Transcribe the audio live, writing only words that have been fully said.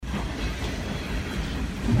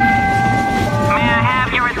May I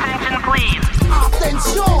have your attention, please?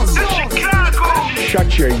 Attention! Chicago!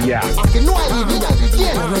 Shut your yap. You know I live in a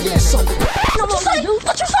game already, son. No, what you say?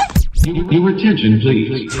 What you say? Your attention,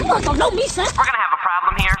 please. You don't know me, son. We're gonna have a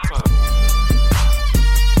problem here.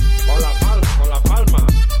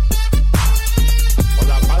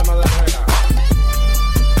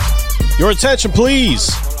 Your attention, please,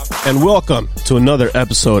 and welcome to another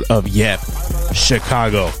episode of Yep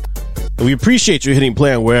Chicago. And we appreciate you hitting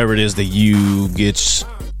play on wherever it is that you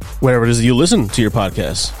listen to your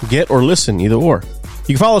podcast. Get or listen, either or.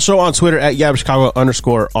 You can follow the show on Twitter at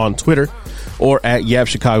YapChicago_ on Twitter or at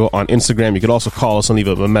YapChicago on Instagram. You can also call us and leave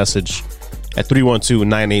a message at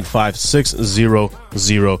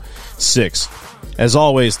 312-985-6006. As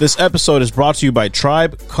always, this episode is brought to you by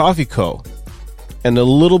Tribe Coffee Co. And a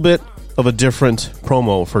little bit of a different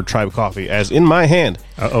promo for Tribe Coffee, as in my hand,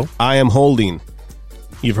 I am holding,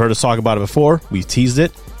 you've heard us talk about it before, we've teased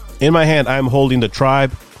it. In my hand, I am holding the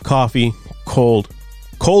Tribe Coffee cold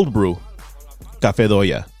brew Café de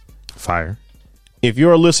Olla. Fire. If you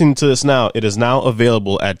are listening to this now, it is now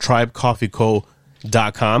available at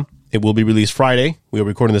tribecoffeeco.com. It will be released Friday. We are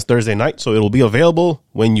recording this Thursday night, so it will be available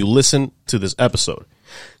when you listen to this episode.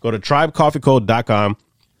 Go to tribecoffeeco.com,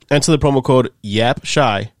 enter the promo code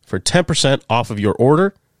YAPSHY for 10% off of your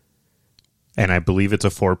order. And I believe it's a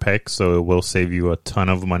 4-pack, so it will save you a ton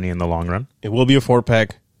of money in the long run. It will be a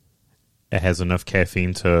 4-pack. It has enough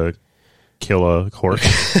caffeine to kill a horse.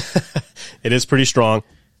 It is pretty strong.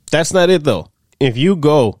 That's not it, though. If you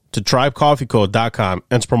go to tribecoffeeco.com,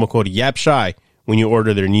 enter promo code YAPSHY when you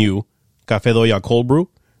order their new Café de Olla cold brew,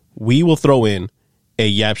 we will throw in a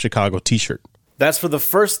Yap Chicago t-shirt. That's for the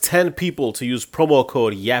first 10 people to use promo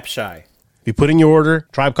code YAPSHY. If you put in your order,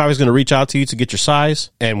 Tribe Coffee is going to reach out to you to get your size.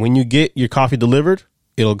 And when you get your coffee delivered,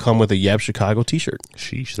 it'll come with a Yap Chicago t-shirt.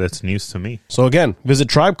 Sheesh, that's news to me. So again, visit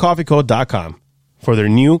tribecoffeeco.com for their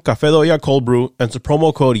new Café de Olla cold brew. Enter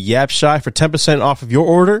promo code YAPSHY for 10% off of your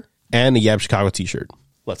order and a Yap Chicago t-shirt.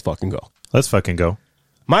 Let's fucking go. Let's fucking go.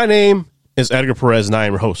 My name is Edgar Perez, and I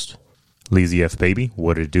am your host. Lazy F Baby,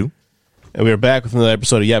 what it do? And we are back with another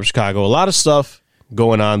episode of Yap Chicago. A lot of stuff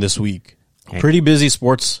going on this week. Pretty busy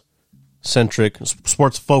sports-centric,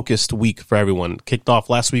 sports-focused week for everyone. Kicked off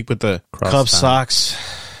last week with the Cubs Sox.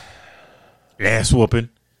 Ass whooping.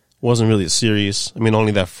 Wasn't really serious. I mean,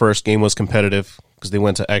 only that first game was competitive because they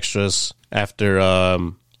went to extras after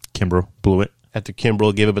Kimbrel blew it. After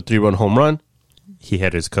Kimbrel gave up a 3-run home run. He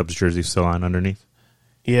had his Cubs jersey still on underneath.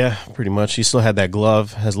 Yeah, pretty much. He still had that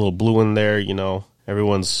glove, has a little blue in there, you know.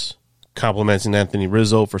 Everyone's complimenting Anthony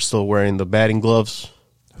Rizzo for still wearing the batting gloves.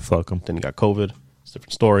 Fuck him. Then he got COVID. It's a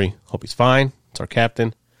different story. Hope he's fine. It's our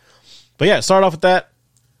captain. But yeah, start off with that.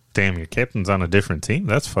 Damn, your captain's on a different team?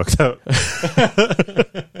 That's fucked up.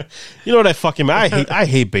 You know what I fucking I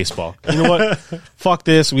hate baseball. You know what? Fuck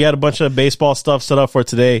this. We had a bunch of baseball stuff set up for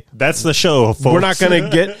today. That's the show, folks. We're not going to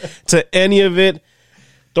get to any of it.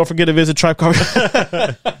 Don't forget to visit Tribe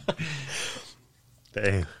Coffee.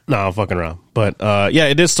 Damn. No, I'm fucking around. But yeah,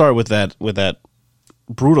 it did start with that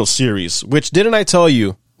brutal series, which didn't I tell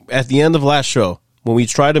you at the end of last show when we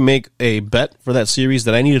tried to make a bet for that series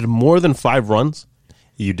that I needed more than 5 runs?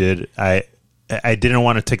 You did. I didn't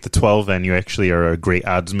want to take the 12, and you actually are a great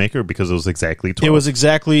odds maker because it was exactly 12. It was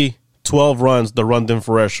exactly 12 runs, the run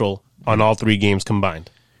differential on all 3 games combined.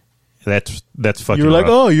 That's fucking You were like,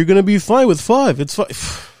 rough. oh, you're going to be fine with 5. It's fine.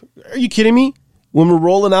 Are you kidding me? When we're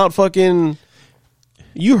rolling out fucking...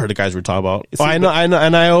 You heard the guys we were talking about. See, I know,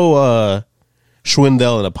 and I owe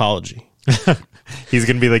Schwindel an apology. He's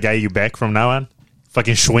going to be the guy you back from now on?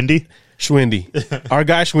 Fucking Schwindy? Schwindy. Our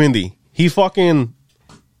guy Schwindy. He fucking...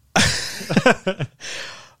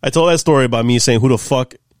 I told that story about me saying, who the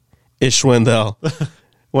fuck is Schwindel?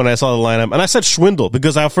 When I saw the lineup. And I said Schwindel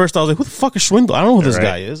because at first I was like, who the fuck is Schwindel? I don't know who this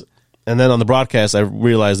guy is. And then on the broadcast, I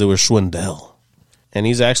realized it was Schwindel. And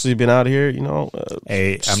he's actually been out here, you know.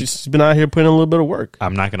 He's been out here putting in a little bit of work.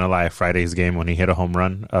 I'm not going to lie. Friday's game, when he hit a home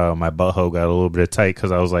run, my butthole got a little bit tight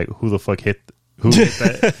because I was like, who the fuck hit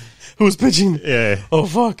that? Who's pitching? Yeah. Oh,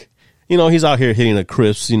 fuck. You know, he's out here hitting a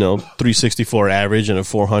crisp, 364 average and a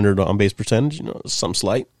 400 on base percentage. You know, some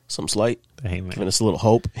slight. Dang, Giving us a little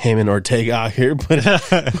hope. Him and Ortega out here putting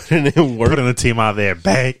in work. Putting the team out there.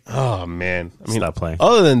 Bang. Oh, man. I mean, stop playing.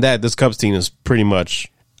 Other than that, this Cubs team is pretty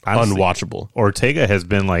much honestly unwatchable. Ortega has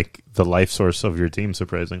been like the life source of your team,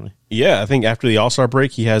 surprisingly. Yeah, I think after the All-Star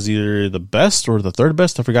break, he has either the best or the third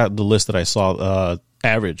best. I forgot the list that I saw.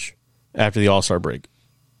 Average after the All-Star break.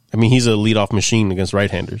 I mean, he's a leadoff machine against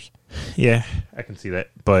right-handers. Yeah, I can see that.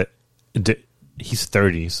 But he's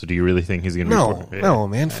 30, so do you really think he's going to be... No,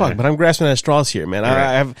 man, fuck. But I'm grasping at straws here, man.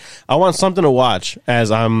 I want something to watch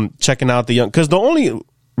as I'm checking out the young... Because the only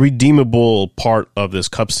redeemable part of this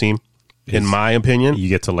Cubs team, in my opinion... You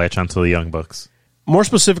get to latch onto the young bucks. More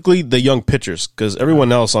specifically, the young pitchers, because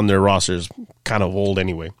everyone else on their roster is kind of old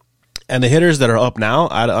anyway. And the hitters that are up now,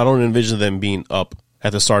 I don't envision them being up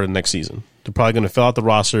at the start of next season. They're probably going to fill out the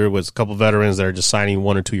roster with a couple veterans that are just signing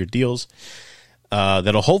 1 or 2 year deals.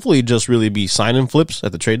 That'll hopefully just really be sign and flips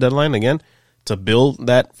at the trade deadline again to build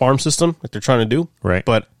that farm system like they're trying to do. Right.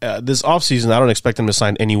 But this offseason, I don't expect them to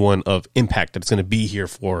sign anyone of impact that's going to be here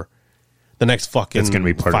for the next fucking It's going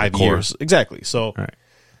to be part 5 of the core. years. Exactly. So Right.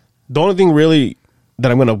 the only thing really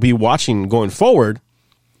that I'm going to be watching going forward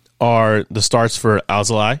are the starts for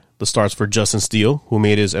Alzolay, the starts for Justin Steele, who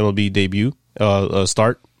made his MLB debut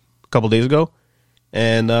start a couple days ago,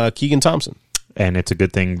 and Keegan Thompson. And it's a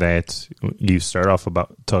good thing that you start off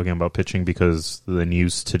about talking about pitching, because the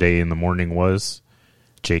news today in the morning was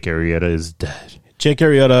Jake Arrieta is dead. Jake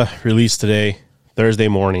Arrieta released today, Thursday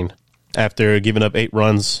morning, after giving up 8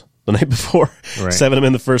 runs the night before, Right. 7 of them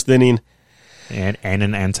in the first inning. And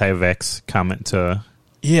an anti-vax comment to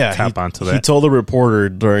tap onto that. He told the reporter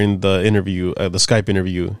during the interview, the Skype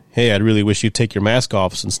interview, "Hey, I'd really wish you'd take your mask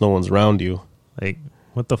off since no one's around you." Like,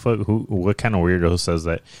 what the fuck? What kind of weirdo says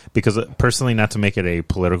that? Because personally, not to make it a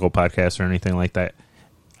political podcast or anything like that,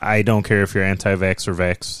 I don't care if you're anti-vax or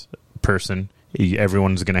vax person.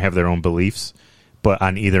 Everyone's going to have their own beliefs, but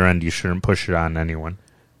on either end, you shouldn't push it on anyone.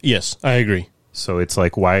 Yes, I agree. So it's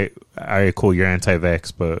like, why? All right, cool, you're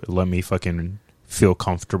anti-vax, but let me fucking feel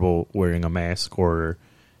comfortable wearing a mask, or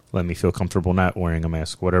let me feel comfortable not wearing a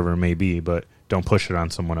mask, whatever it may be, but don't push it on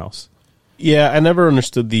someone else. Yeah, I never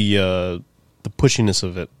understood the pushiness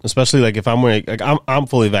of it, especially like if I'm wearing, like I'm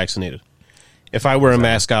fully vaccinated. If I wear a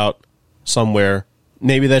mask out somewhere,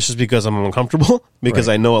 maybe that's just because I'm uncomfortable, because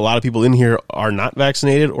Right. I know a lot of people in here are not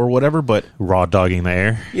vaccinated or whatever. But Raw dogging the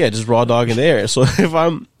air. yeah, just raw dog in the air. So if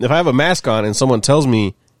I have a mask on and someone tells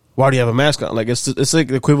me, "Why do you have a mask on?" Like it's like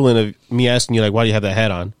the equivalent of me asking you, like, "Why do you have that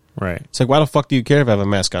hat on?" Right. It's like, why the fuck do you care if I have a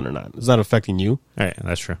mask on or not? It's not affecting you. Right,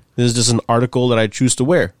 that's true. This is just an article that I choose to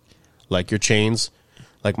wear, like your chains,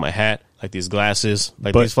 like my hat, like these glasses,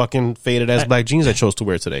 like But- these fucking faded ass black jeans I chose to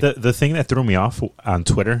wear today. The thing that threw me off on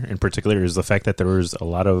Twitter in particular is the fact that there was a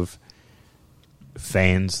lot of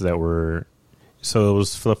fans that were... So it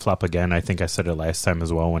was flip-flop again. I think I said it last time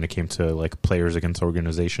as well when it came to like players against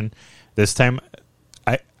organization. This time,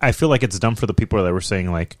 I feel like it's dumb for the people that were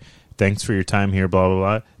saying like, thanks for your time here, blah, blah,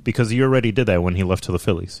 blah, because you already did that when he left to the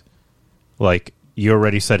Phillies. Like, you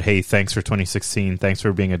already said, hey, thanks for 2016. Thanks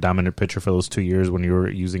for being a dominant pitcher for those 2 years when you were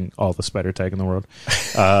using all the spider tag in the world.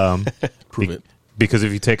 Prove it. Because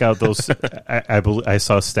if you take out those, I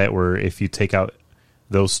saw a stat where if you take out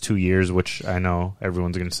those 2 years, which I know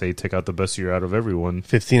everyone's going to say, take out the best year out of everyone.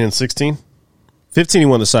 15 and 16? 15 he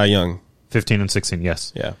won the Cy Young. 15 and 16,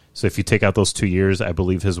 yes. Yeah. So if you take out those 2 years, I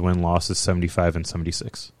believe his win-loss is 75 and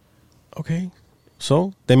 76. Okay.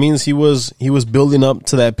 So that means he was building up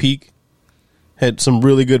to that peak, had some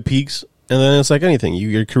really good peaks, and then it's like anything.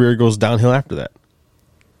 Your career goes downhill after that.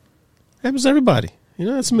 Happens to everybody. You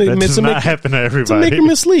know, That does not happen to It's a everybody. make or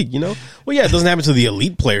miss league, you know? Well, yeah, it doesn't happen to the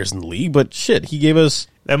elite players in the league, but shit, he gave us...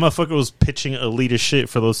 That motherfucker was pitching elite as shit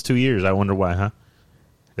for those 2 years. I wonder why, huh?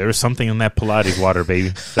 There was something in that Pilates water,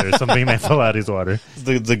 baby. There was something in that Pilates water.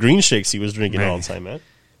 The green shakes he was drinking Man. all the time, man.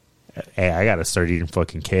 Hey, I got to start eating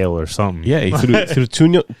fucking kale or something. Yeah, he threw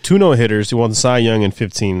two no-hitters. He won the Cy Young in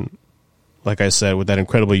 15, like I said, with that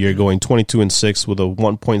incredible year going 22-6 with a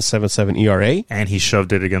 1.77 ERA. And he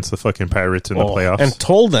shoved it against the fucking Pirates in the playoffs.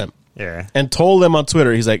 And told them on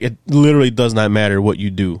Twitter, he's like, it literally does not matter what you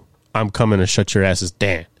do. I'm coming to shut your asses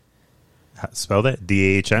down. Spell that?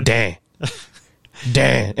 D-A-H-N? Dan.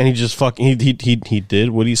 Dan. And he just fucking he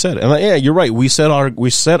did what he said. And like, yeah, you're right. We said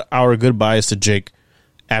our goodbyes to Jake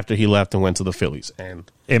after he left and went to the Phillies. And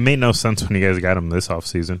It made no sense when you guys got him this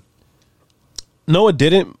offseason. no, it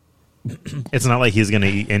didn't. It's not like he's going to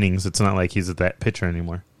eat innings. It's not like he's that pitcher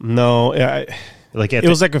anymore. No, Like it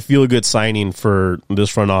was like a feel-good signing for this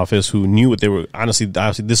front office who knew what they were. Honestly,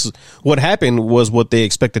 this is what happened was what they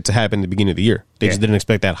expected to happen at the beginning of the year. They just didn't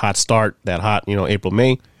expect that hot start, that hot, April,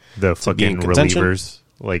 May. the be in fucking contention. relievers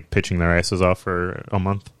like pitching their asses off for a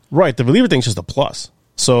month. Right, the reliever thing's just a plus.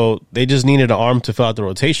 So they just needed an arm to fill out the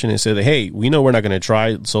rotation and said, hey, we know we're not going to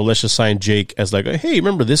try, so let's just sign Jake as like, hey,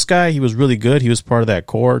 remember this guy? He was really good. He was part of that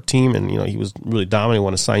core team, and he was really dominant.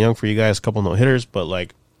 Want to sign Young for you guys, a couple no hitters, but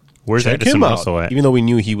like, Where's check Edison him out. Russell at? Even though we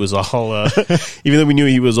knew he was all, even though we knew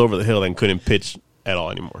he was over the hill and couldn't pitch at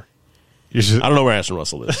all anymore. You should, I don't know where Ashton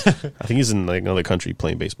Russell is. I think he's in like another country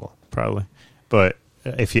playing baseball. probably. But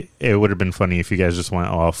it would have been funny if you guys just went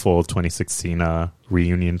all full 2016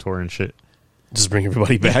 reunion tour and shit. Just bring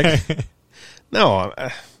everybody back. No,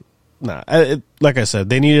 nah. Like I said,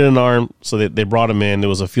 they needed an arm, so they brought him in. It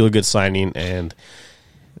was a feel-good signing, and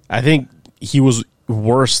I think he was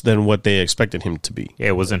worse than what they expected him to be. Yeah,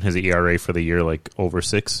 it wasn't his ERA for the year like over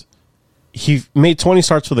 6. He made 20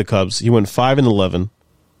 starts for the Cubs. He went 5-11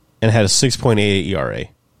 and had a 6.88 ERA.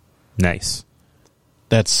 Nice.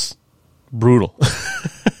 That's brutal.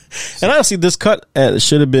 And honestly, this cut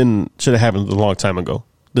should have happened a long time ago.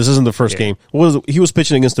 This isn't the first game. He was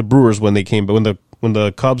pitching against the Brewers when they came, but when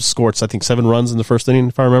the Cubs scored, I think 7 runs in the first inning,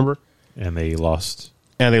 if I remember, and they lost.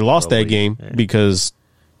 And they lost that game because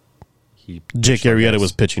Jake Arrieta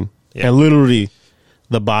was pitching, and literally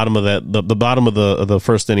the bottom of the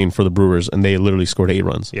first inning for the Brewers, and they literally scored 8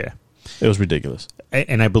 runs. Yeah, it was ridiculous.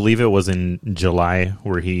 And I believe it was in July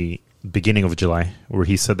beginning of July, where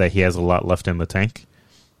he said that he has a lot left in the tank.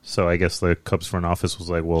 So I guess the Cubs front office was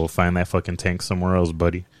like, well, find that fucking tank somewhere else,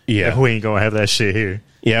 buddy. Yeah. We ain't going to have that shit here.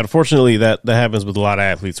 Yeah, unfortunately, that happens with a lot of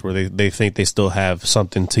athletes where they think they still have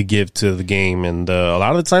something to give to the game, and a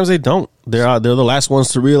lot of the times they don't. They're the last ones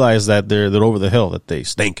to realize that they're over the hill, that they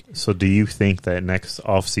stink. So do you think that next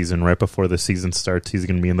offseason, right before the season starts, he's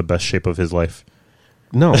going to be in the best shape of his life?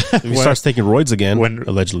 No. If he starts taking roids again,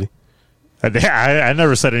 allegedly. I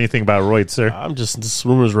never said anything about roids, sir. Just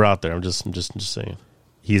rumors were out there. I'm just saying.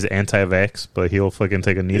 He's anti-vax, but he'll fucking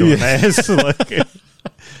take a needle in the ass.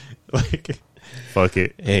 like, fuck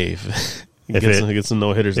it. Hey, get some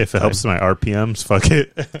no-hitters. If it helps my RPMs, fuck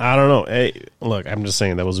it. I don't know. Hey, look, I'm just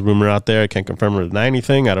saying that was a rumor out there. I can't confirm or deny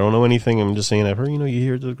anything. I don't know anything. I'm just saying I've heard, you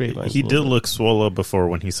hear the grapevines. He did look swole up before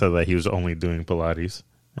when he said that he was only doing Pilates.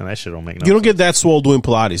 And that shit don't make no sense. You don't get that swole doing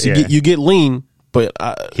Pilates. Yeah. You get lean, but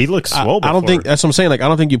he looks swole before. I don't think, that's what I'm saying. Like, I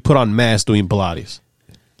don't think you put on mass doing Pilates.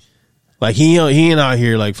 Like, he ain't out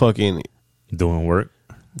here, like, fucking doing work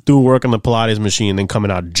on the Pilates machine and then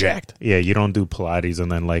coming out jacked. Yeah, you don't do Pilates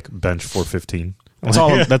and then, like, bench 415.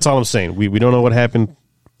 That's all I'm saying. We don't know what happened.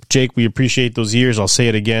 Jake, we appreciate those years. I'll say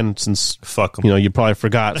it again since, fuck them. You probably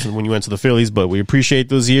forgot when you went to the Phillies, but we appreciate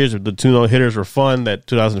those years. The 2 no-hitters were fun. That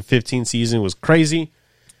 2015 season was crazy.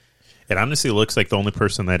 It honestly looks like the only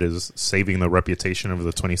person that is saving the reputation of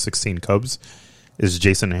the 2016 Cubs is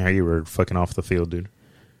Jason Hayward fucking off the field, dude.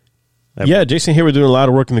 Jason Hayward doing a lot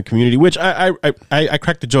of work in the community, which I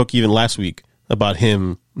cracked the joke even last week about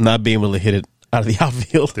him not being able to hit it out of the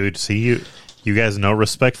outfield. Dude, see, you guys no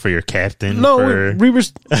respect for your captain. No,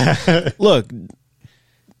 look,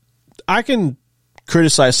 I can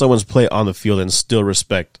criticize someone's play on the field and still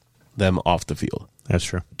respect them off the field. That's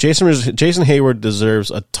true. Jason Hayward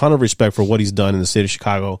deserves a ton of respect for what he's done in the city of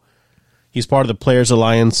Chicago. He's part of the Players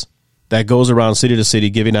Alliance that goes around city to city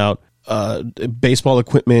giving out baseball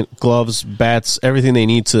equipment, gloves, bats, everything they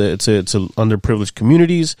need to underprivileged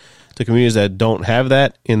communities, to communities that don't have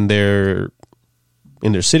that in their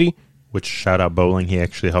city. Which, shout out Bowling, he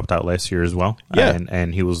actually helped out last year as well. Yeah,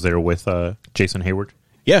 and he was there with Jason Hayward.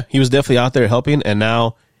 Yeah, he was definitely out there helping, and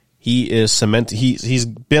now he is cementing. He's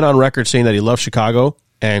been on record saying that he loves Chicago,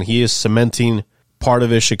 and he is cementing part of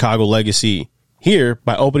his Chicago legacy here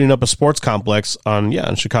by opening up a sports complex on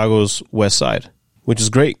Chicago's west side, which is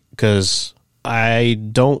great because I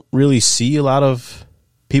don't really see a lot of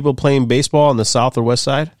people playing baseball on the south or west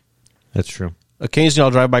side. That's true. Occasionally,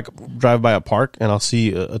 I'll drive by a park and I'll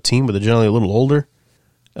see a team, but they're generally a little older.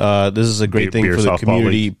 This is a great thing for the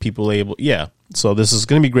community. League. People so this is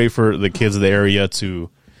going to be great for the kids of the area to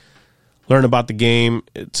learn about the game,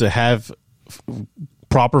 to have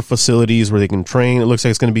proper facilities where they can train. It looks like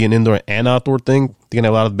it's going to be an indoor and outdoor thing. They're going to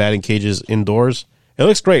have a lot of batting cages indoors. It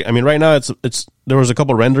looks great. I mean, right now there was a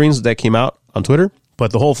couple renderings that came out on Twitter,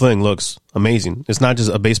 but the whole thing looks amazing. It's not just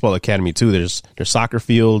a baseball academy too. There's soccer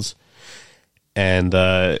fields, and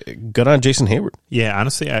good on Jason Hayward. Yeah,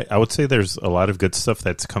 honestly, I would say there's a lot of good stuff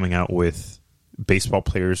that's coming out with baseball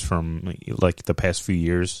players from like the past few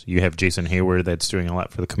years. You have Jason Hayward that's doing a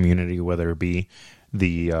lot for the community, whether it be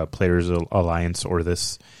the Players Alliance or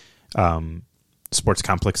this sports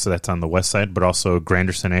complex that's on the west side, but also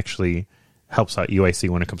Granderson actually helps out UIC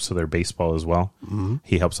when it comes to their baseball as well. Mm-hmm.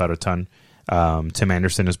 He helps out a ton. Tim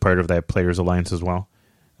Anderson is part of that Players Alliance as well.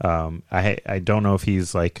 I don't know if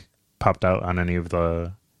he's like popped out on any of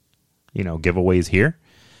the giveaways here,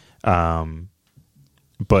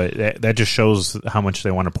 but that just shows how much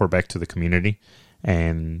they want to pour back to the community,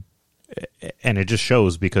 and it just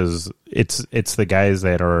shows because it's the guys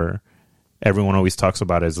that are everyone always talks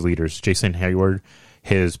about as leaders. Jason Hayward,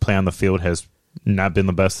 his play on the field has not been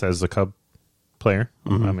the best as a Cub player.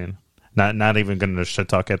 Mm-hmm. I mean, not even going to shit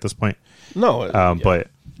talk at this point. No, but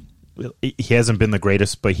he hasn't been the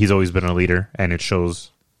greatest, but he's always been a leader, and it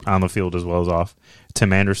shows on the field as well as off.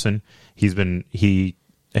 Tim Anderson, he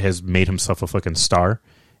has made himself a fucking star,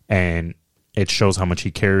 and it shows how much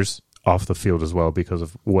he cares off the field as well because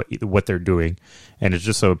of what they're doing. And it's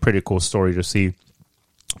just a pretty cool story to see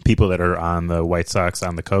people that are on the White Sox,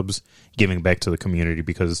 on the Cubs, giving back to the community,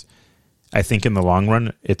 because I think in the long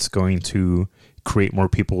run, it's going to create more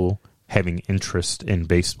people having interest in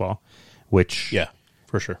baseball, which... Yeah,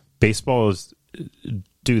 for sure. Baseball is...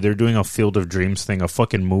 Dude, they're doing a Field of Dreams thing, a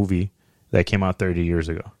fucking movie that came out 30 years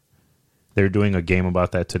ago. They're doing a game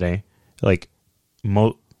about that today. Like,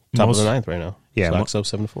 Top of the ninth right now. Yeah. Sox up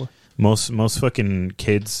 7-4. Most fucking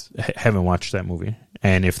kids haven't watched that movie.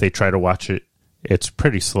 And if they try to watch it, it's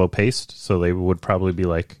pretty slow-paced, so they would probably be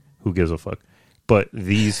like, who gives a fuck? But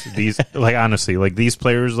these like, honestly, like, these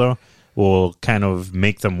players, though, will kind of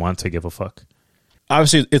make them want to give a fuck.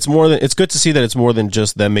 Obviously, it's good to see that it's more than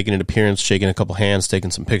just them making an appearance, shaking a couple hands, taking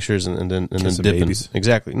some pictures, and then dipping. Babies.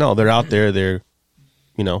 Exactly. No, they're out there. They're,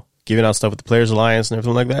 giving out stuff with the Players Alliance and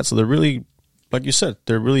everything like that. So they're really, like you said,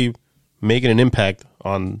 they're really making an impact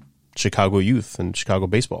on Chicago youth and Chicago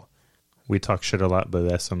baseball. We talk shit a lot, but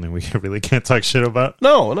that's something we really can't talk shit about.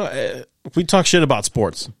 No, we talk shit about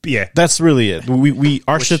sports. Yeah, that's really it.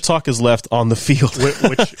 Our shit talk is left on the field.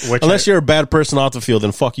 Which Unless you're a bad person off the field,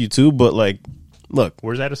 then fuck you too. But like, look,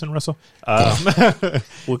 where's Addison Russell?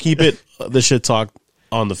 We'll keep the shit talk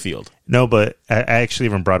on the field. No, but I actually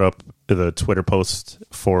even brought up the Twitter post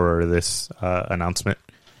for this announcement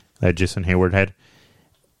that Jason Hayward had,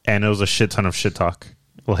 and it was a shit ton of shit talk.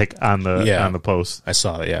 Like on the post, I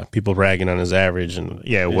saw that. Yeah, people ragging on his average, and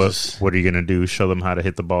what are you gonna do? Show them how to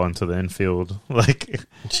hit the ball into the infield? Like,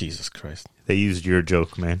 Jesus Christ, they used your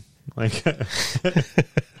joke, man. Like,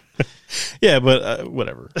 yeah, but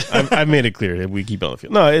whatever. I made it clear that we keep it on the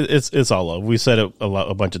field. No, it's all love. We said it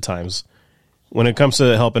a bunch of times. When it comes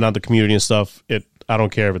to helping out the community and stuff, I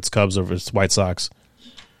don't care if it's Cubs or if it's White Sox.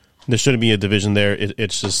 There shouldn't be a division there.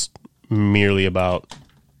 It's just merely about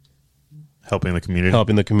helping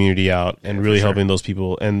the community out, and really helping those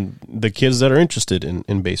people and the kids that are interested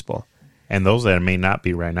in baseball. And those that may not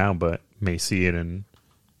be right now, but may see it and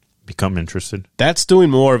become interested. That's doing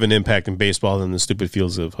more of an impact in baseball than the stupid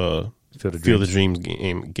Field of Dreams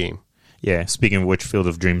game. Yeah, speaking of which, Field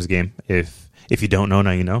of Dreams game, if you don't know,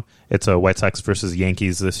 now you know. It's a White Sox versus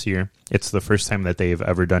Yankees this year. It's the first time that they've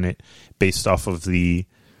ever done it based off of the,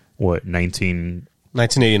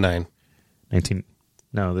 1989.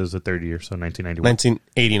 No, this was the third year, so 1991.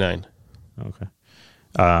 1989. Okay.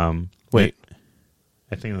 Wait.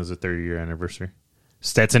 I think it was the 30-year anniversary.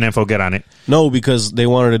 Stats and info, get on it. No, because they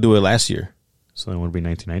wanted to do it last year. So then would it be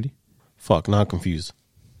 1990? Fuck, now I'm confused.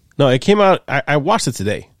 No, it came out, I watched it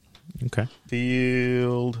today. Okay.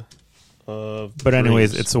 Field of But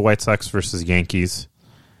anyways, Dreams. it's the White Sox versus Yankees.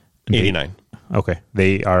 89. Okay.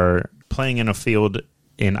 They are playing in a field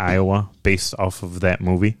in Iowa based off of that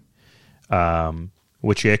movie.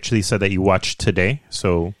 Which you actually said that you watched today.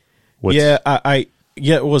 So, was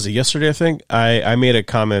it yesterday? I think I made a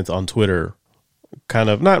comment on Twitter, kind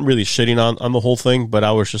of not really shitting on the whole thing, but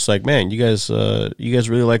I was just like, man, you guys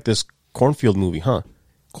really like this cornfield movie, huh?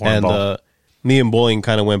 Cornball. And me and Bowling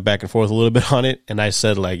kind of went back and forth a little bit on it, and I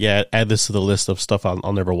said like, yeah, add this to the list of stuff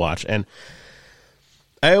I'll never watch. And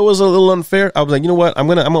it was a little unfair. I was like, you know what? I'm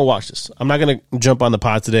gonna watch this. I'm not gonna jump on the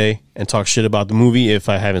pod today and talk shit about the movie if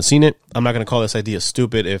I haven't seen it. I'm not gonna call this idea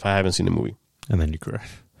stupid if I haven't seen the movie. And then you cry.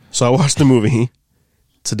 So I watched the movie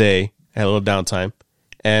today. I had a little downtime,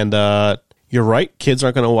 and you're right. Kids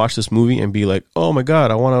aren't gonna watch this movie and be like, "Oh my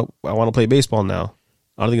god, I wanna play baseball now."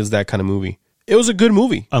 I don't think it's that kind of movie. It was a good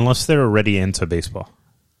movie, unless they're already into baseball.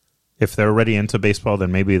 If they're already into baseball,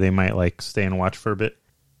 then maybe they might like stay and watch for a bit.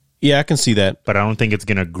 Yeah, I can see that. But I don't think it's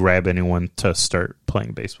going to grab anyone to start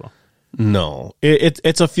playing baseball. No.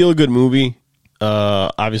 It's a feel-good movie.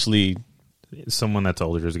 Obviously, someone that's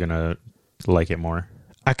older is going to like it more.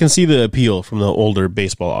 I can see the appeal from the older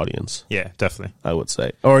baseball audience. Yeah, definitely. I would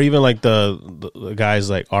say. Or even like the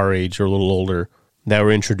guys like our age or a little older that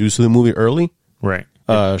were introduced to the movie early. Right.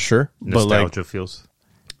 Sure. Nostalgia but like, feels.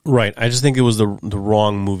 Right. I just think it was the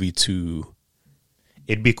wrong movie to...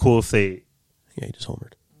 It'd be cool if they... Yeah, he just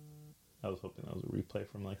homered. I was hoping that was a replay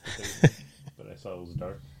from like the 30s, but I saw it was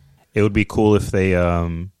dark. It would be cool if they,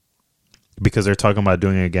 because they're talking about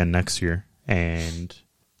doing it again next year, and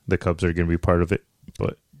the Cubs are going to be part of it,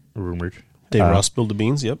 but rumored. Dave Ross spilled the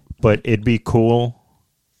beans, yep. But it'd be cool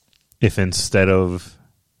if instead of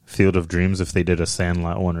Field of Dreams, if they did a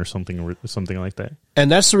Sandlot one or something like that.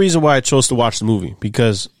 And that's the reason why I chose to watch the movie,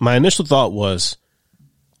 because my initial thought was,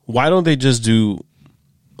 why don't they just do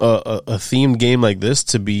a themed game like this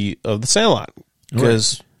to be of the Sandlot,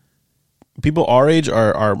 because people our age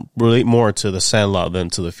are relate more to the Sandlot than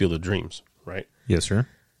to the Field of Dreams, right? Yes, sir.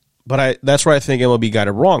 But that's where I think MLB got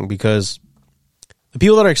it wrong, because the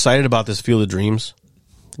people that are excited about this Field of Dreams,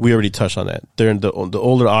 we already touched on that. They're the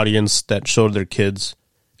older audience that showed their kids,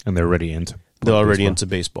 and they're already into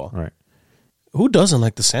baseball. Right. Who doesn't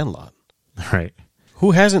like the Sandlot? Right.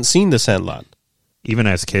 Who hasn't seen the Sandlot? Even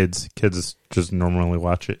as kids just normally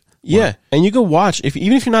watch it. Yeah, and you could watch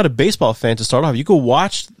even if you're not a baseball fan to start off, you could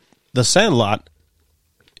watch the Sandlot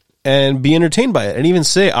and be entertained by it, and even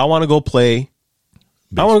say, "I want to go play.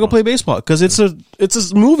 I want to go play baseball," because it's a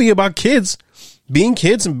movie about kids being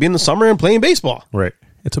kids and being in the summer and playing baseball. Right.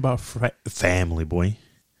 It's about family, boy.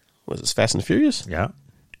 Was this Fast and the Furious? Yeah.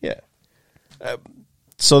 Yeah.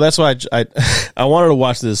 So that's why I wanted to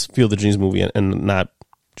watch this Field of Dreams movie and not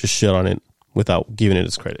just shit on it without giving it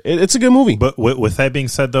its credit. It's a good movie. But with that being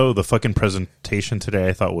said, though, the fucking presentation today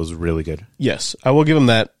I thought was really good. Yes, I will give him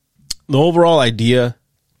that. The overall idea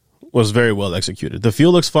was very well executed. The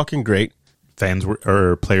field looks fucking great.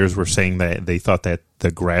 Players were saying that they thought that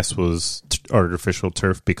the grass was artificial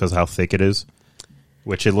turf because how thick it is,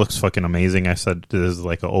 which it looks fucking amazing. I said this is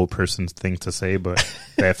like an old person's thing to say, but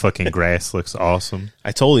that fucking grass looks awesome.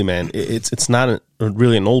 I told you, man, it's not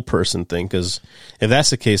really an old person thing, because if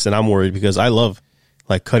that's the case, then I'm worried, because I love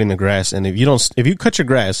like cutting the grass, and if you cut your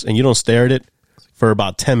grass and you don't stare at it for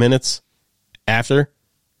about 10 minutes after,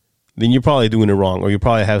 then you're probably doing it wrong, or you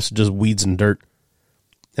probably have just weeds and dirt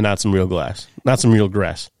and not some real grass.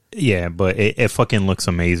 Yeah, but it fucking looks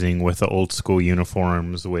amazing with the old school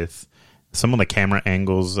uniforms, with some of the camera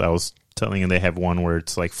angles. I was telling you, they have one where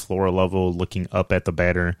it's like floor level looking up at the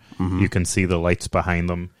batter. Mm-hmm. You can see the lights behind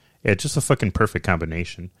them. It's just a fucking perfect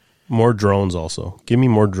combination. More drones also. Give me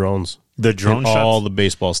more drones. The drone shots. All the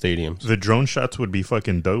baseball stadiums. The drone shots would be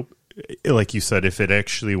fucking dope. Like you said, if it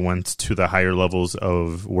actually went to the higher levels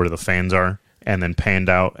of where the fans are and then panned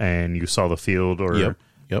out and you saw the field or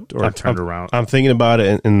turned around. I'm thinking about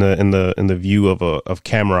it in the view of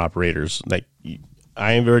camera operators. Like,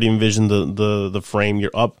 I have already envisioned the frame.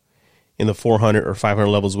 You're up in the 400 or 500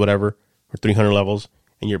 levels, whatever, or 300 levels,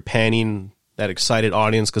 and you're panning that excited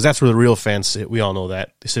audience, because that's where the real fans sit. We all know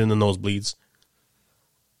that. They sit in the nosebleeds.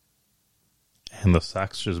 And the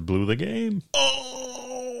Sox just blew the game.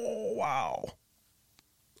 Oh, wow.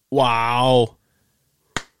 Wow.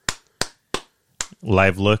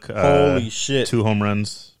 Live look. Holy shit. 2 home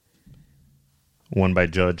runs. One by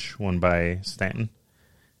Judge, one by Stanton.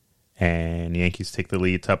 And Yankees take the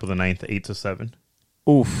lead, top of the 9th, 8-7.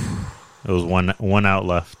 Oof. It was one out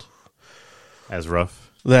left. That's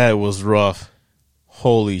rough. That was rough.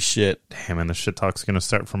 Holy shit. Damn, and the shit talk's going to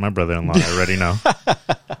start from my brother-in-law. I already know.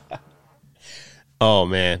 Oh,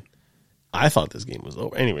 man. I thought this game was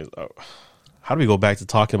over. Anyways, how do we go back to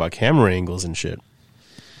talking about camera angles and shit?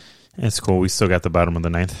 It's cool. We still got the bottom of the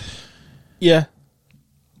 9th. Yeah.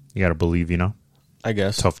 You got to believe, I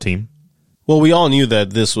guess. Tough team. Well, we all knew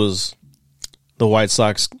that this was the White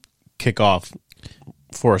Sox kickoff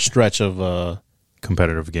for a stretch of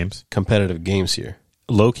competitive games here.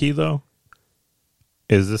 Low key though,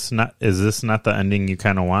 is this not the ending you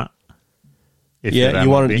kind of want? Yeah, you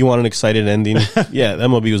want an excited ending. Yeah,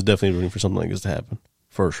 MLB was definitely rooting for something like this to happen,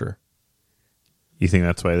 for sure. You think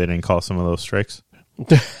that's why they didn't call some of those strikes?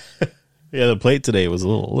 Yeah, the plate today was a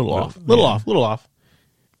little off. Little off.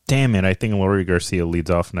 Damn it, I think Lori Garcia leads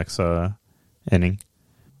off next inning.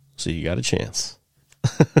 So you got a chance.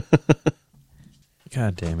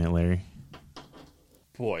 God damn it, Larry.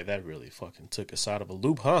 Boy, that really fucking took us out of a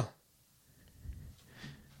loop, huh?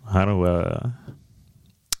 How do all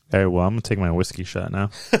right, well, I'm gonna take my whiskey shot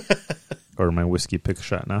now. Or my whiskey pick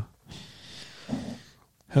shot now.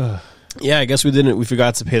 Yeah, I guess we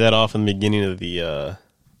forgot to pay that off in the beginning of the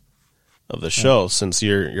show, since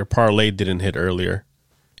your parlay didn't hit earlier.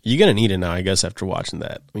 You're gonna need it now, I guess, after watching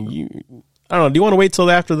that. I mean, I don't know, do you want to wait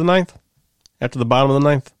till after the 9th? After the bottom of the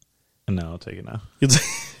 9th? No, I'll take it now.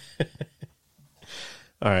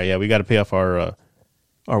 All right, yeah, we got to pay off our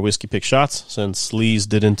whiskey pick shots since Lee's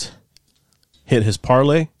didn't hit his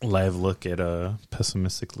parlay. Live look at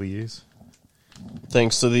pessimistic Lee's.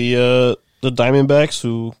 Thanks to the Diamondbacks,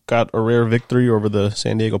 who got a rare victory over the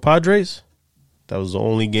San Diego Padres. That was the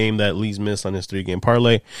only game that Lee's missed on his 3-game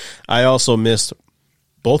parlay. I also missed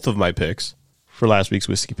both of my picks for last week's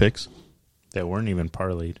whiskey picks. That weren't even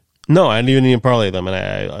parlayed. No, I didn't even parlay them, and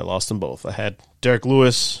I lost them both. I had Derek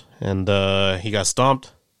Lewis, and he got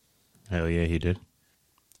stomped. Hell yeah, he did.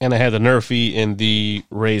 And I had the Nerfy in the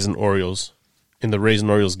Rays and Orioles,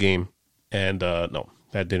 game, and no,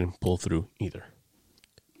 that didn't pull through either.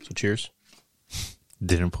 So cheers.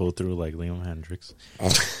 Didn't pull through like Liam Hendricks.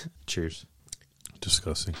 Cheers.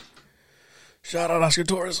 Disgusting. Shout out Oscar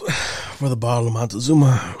Torres for the bottle of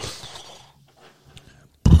Montezuma.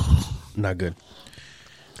 Not good.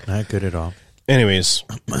 Not good at all. Anyways,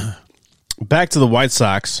 back to the White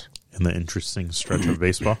Sox. In the interesting stretch of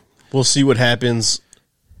baseball. We'll see what happens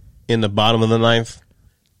in the bottom of the ninth.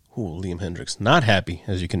 Ooh, Liam Hendricks not happy,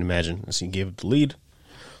 as you can imagine, as he gave up the lead.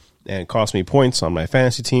 And it cost me points on my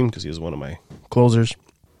fantasy team because he was one of my closers.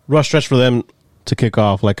 Rough stretch for them to kick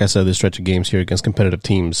off, like I said, this stretch of games here against competitive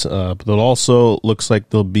teams. But they'll also, looks like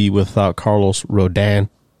they'll be without Carlos Rodon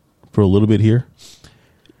for a little bit here.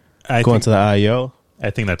 Going to the IO.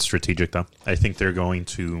 I think that's strategic, though. I think they're going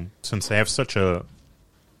to, since they have such a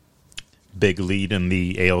big lead in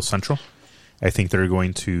the AL Central, I think they're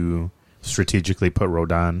going to strategically put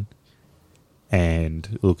Rodon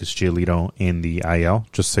and Lucas Giolito in the IL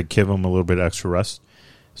just to give them a little bit of extra rest.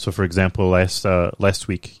 So, for example, last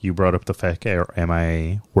week you brought up the fact, am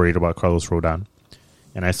I worried about Carlos Rodon?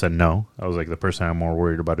 And I said no. I was like, the person I'm more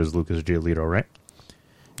worried about is Lucas Giolito, right?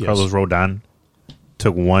 Yes. Carlos Rodon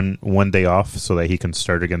took one day off so that he can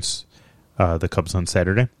start against the Cubs on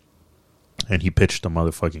Saturday, and he pitched the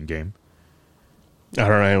motherfucking game. I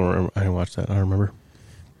didn't watch that. I don't remember.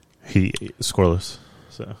 He scoreless.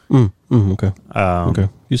 So okay. Okay,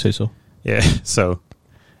 you say so. Yeah. So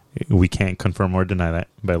we can't confirm or deny that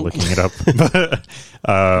by looking it up.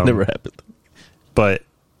 Never happened. But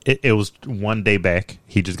it was 1 day back.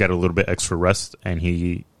 He just got a little bit extra rest, and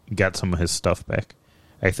he got some of his stuff back.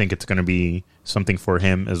 I think it's going to be something for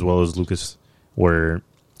him as well as Lucas, where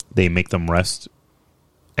they make them rest.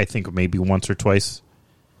 I think maybe once or twice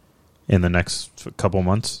in the next couple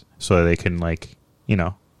months, so that they can, like, you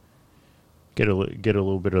know, get a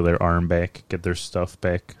little bit of their arm back, get their stuff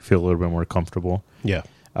back, feel a little bit more comfortable. Yeah.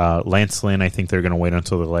 Lance Lynn, I think they're going to wait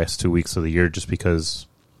until the last 2 weeks of the year, just because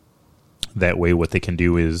that way what they can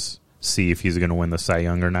do is see if he's going to win the Cy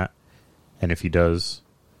Young or not, and if he does,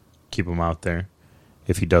 keep him out there.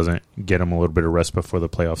 If he doesn't, get him a little bit of rest before the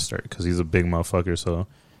playoffs start, because he's a big motherfucker, so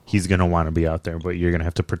he's going to want to be out there, but you're going to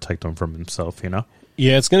have to protect him from himself, you know?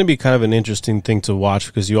 Yeah, it's going to be kind of an interesting thing to watch,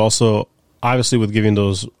 because you also, obviously with giving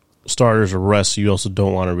those starters a rest, you also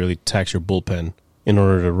don't want to really tax your bullpen in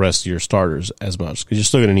order to rest your starters as much, because you're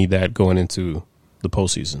still going to need that going into the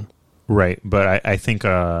postseason. Right, but I think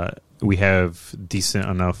we have decent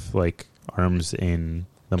enough, like, arms in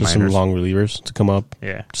the just minors. Some long relievers to come up.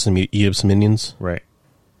 Yeah. Just eat up some innings. Right.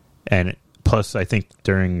 And plus, I think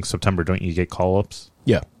during September, don't you get call-ups?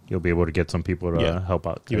 Yeah. You'll be able to get some people to help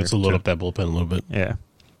out. Give it to load up that bullpen a little bit. Yeah.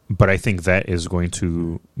 But I think that is going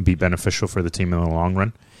to be beneficial for the team in the long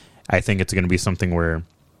run. I think it's going to be something where,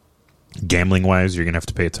 gambling-wise, you're going to have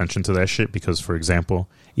to pay attention to that shit, because, for example,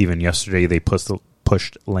 even yesterday they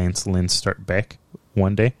pushed Lance Lynn's start back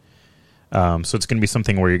 1 day. So it's going to be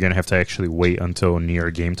something where you're going to have to actually wait until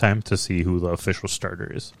near game time to see who the official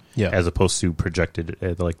starter is, as opposed to projected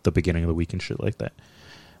at like the beginning of the week and shit like that.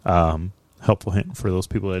 Helpful hint for those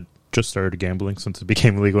people that just started gambling since it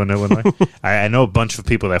became legal in Illinois. I know a bunch of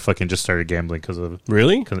people that fucking just started gambling because of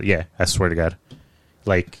really. Yeah, I swear to God.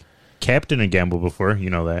 Like, Cap didn't gamble before, you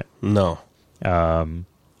know that. No.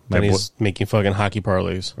 He's making fucking hockey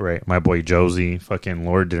parlays. Right. My boy Josie, fucking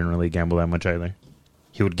Lord, didn't really gamble that much either.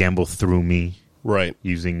 He would gamble through me, right,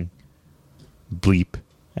 using Bleep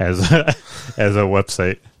as a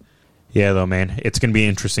website. Yeah, though, man, it's going to be an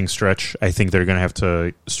interesting stretch. I think they're going to have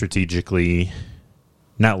to strategically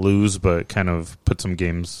not lose, but kind of put some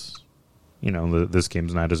games. You know, this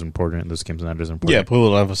game's not as important. This game's not as important. Yeah, put a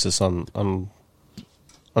little emphasis on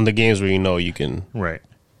the games where you know you can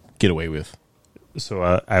get away with. So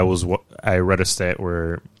I read a stat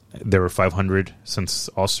where they were 500 since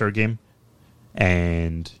All-Star game.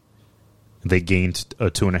 And they gained a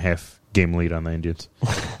 2.5 game lead on the Indians.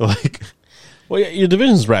 Like, well, yeah, your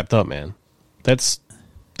division's wrapped up, man. That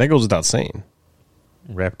goes without saying.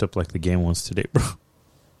 Wrapped up like the game was today, bro.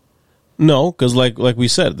 No, because like we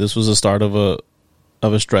said, this was the start of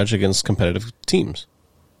a stretch against competitive teams.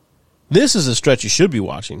 This is a stretch you should be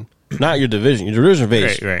watching, not your division. Your division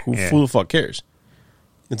phase, right, who the fuck cares?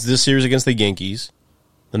 It's this series against the Yankees,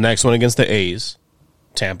 the next one against the A's,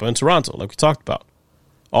 Tampa and Toronto, like we talked about.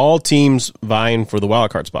 All teams vying for the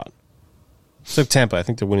wild card spot. Except Tampa, I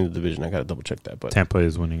think they're winning the division. I got to double check that. But Tampa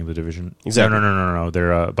is winning the division. Exactly. No.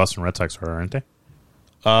 They're Boston Red Sox, aren't they?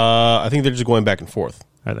 I think they're just going back and forth.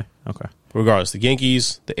 Are they? Okay. Regardless, the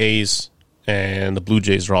Yankees, the A's, and the Blue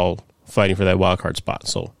Jays are all fighting for that wild card spot.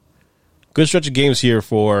 So, good stretch of games here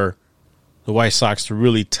for the White Sox to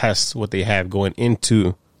really test what they have going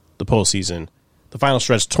into the postseason. The final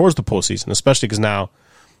stretch towards the postseason, especially because now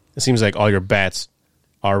it seems like all your bats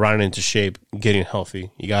are running into shape, getting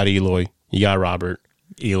healthy. You got Eloy. You got Robert.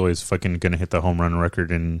 Eloy's fucking going to hit the home run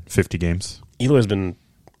record in 50 games. Eloy's been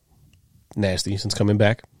nasty since coming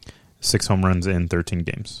back. 6 home runs in 13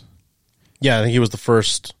 games. Yeah, I think he was the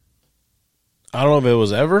first. I don't know if it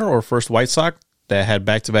was ever or first White Sox that had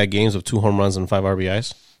back-to-back games of 2 home runs and 5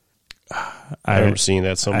 RBIs. I remember seeing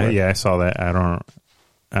that somewhere. Yeah, I saw that. I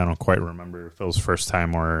don't quite remember if it was first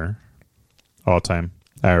time or all time,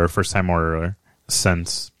 or first time or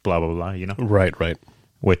since blah blah blah. You know, Right.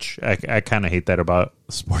 which I kind of hate that about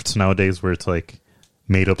sports nowadays, where it's like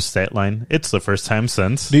made up stat line. It's the first time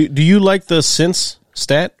since. Do you like the since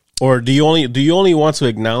stat, or do you only want to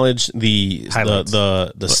acknowledge the Highlights.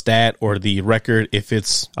 the stat or the record if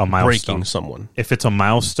it's A milestone. breaking someone? If it's a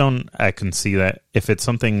milestone, I can see that. If it's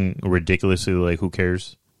something ridiculously like, who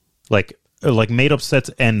cares? Like made up stats,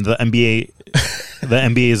 and the NBA, the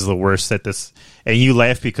NBA is the worst at this. And you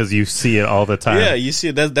laugh because you see it all the time. Yeah, you see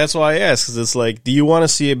it. That's why I asked, because it's like, do you want to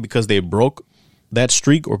see it because they broke that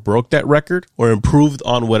streak or broke that record or improved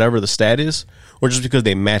on whatever the stat is, or just because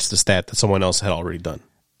they matched the stat that someone else had already done?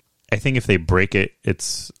 I think if they break it,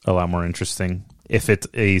 it's a lot more interesting. If it's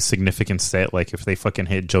a significant stat, like if they fucking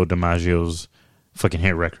hit Joe DiMaggio's fucking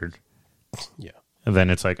hit record, Yeah. and then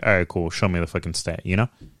it's like, all right, cool, show me the fucking stat, you know?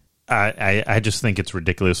 I just think it's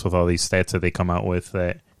ridiculous with all these stats that they come out with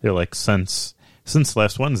that they're like, since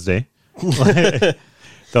last Wednesday. the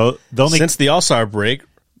only, Since the All-Star break,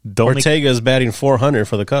 the only, Ortega is batting 400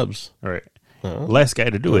 for the Cubs. all right. Last guy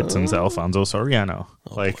to do it since Alfonso Soriano.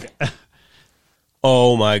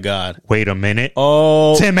 Oh, my God. Wait a minute.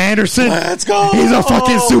 Oh, Tim Anderson. let's go. He's a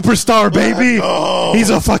fucking superstar, baby. He's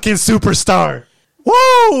a fucking superstar.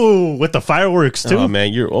 Whoa! With the fireworks too. Oh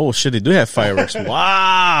man, shit! They do have fireworks.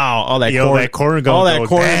 Wow! All that corn, that corn gonna all that go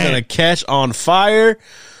corn is down. gonna catch on fire.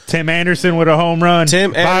 Tim Anderson with a home run.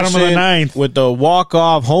 Tim bottom Anderson of the ninth with the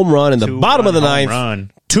walk-off home run in the bottom of the ninth.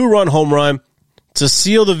 Run. 2-run home run to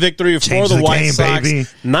seal the victory for Change the the White game, Sox, baby.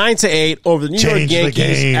 9-8 over the New York Change the Yankees.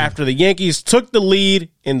 game. After the Yankees took the lead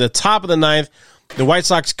in the top of the ninth, the White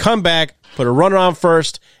Sox come back, put a runner on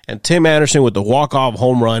first, and Tim Anderson with the walk-off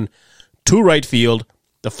home run to right field.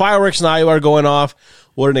 The fireworks now are going off.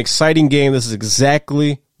 What an exciting game! This is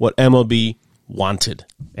exactly what MLB wanted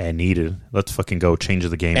And needed. Let's fucking go change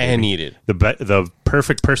the game. and baby. needed. The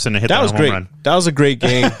perfect person to hit That that was home great. run. That was a great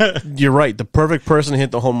game. You're right. The perfect person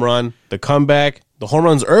hit the home run. The comeback. The home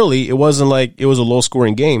runs early. It wasn't like it was a low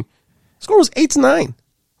scoring game. The score was 8-9. It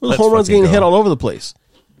was Let's home runs fucking getting go. hit all over the place.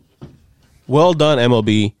 Well done,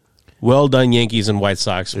 MLB. Well done, Yankees and White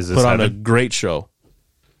Sox. Is this Put on a heaven? great show.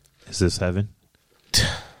 Is this heaven? You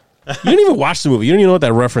didn't even watch the movie. You don't even know what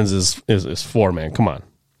that reference is for, man. Come on.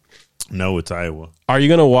 No, it's Iowa. Are you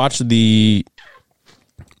gonna watch the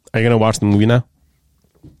movie now?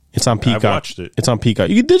 It's on Peacock. watched it. It's on Peacock.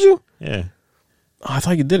 Did you? Yeah. Oh, I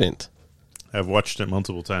thought you didn't. I've watched it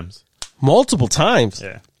multiple times. Multiple times.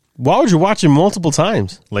 Yeah. Why would you watch it multiple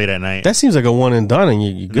times? Late at night. That seems like a one and done, and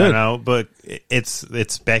you're good. No, but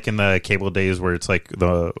it's back in the cable days where it's like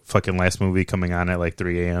the fucking last movie coming on at like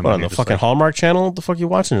 3 a.m. What, on and the you're just fucking like, Hallmark channel? What the fuck you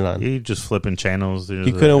watching it on? You just flipping channels.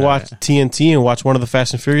 You couldn't watch TNT and watch one of the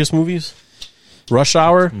Fast and Furious movies? Rush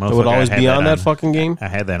Hour? That would Motherfucker, always I had be that on that on- fucking game? I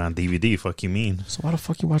had that on DVD. Fuck you mean? So why the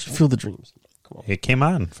fuck you watching Field of Dreams? It came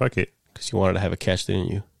on. Fuck it. Because you wanted to have a catch, didn't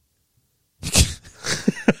you?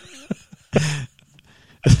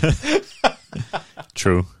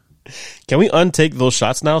 True. Can we untake those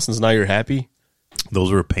shots now, since now you're happy?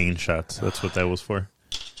 Those were pain shots. That's what that was for.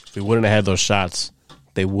 If we wouldn't have had those shots,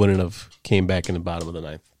 they wouldn't have came back in the bottom of the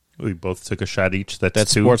ninth. We both took a shot each.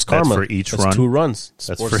 That's two. Sports karma. That's for each That's run. 2 runs.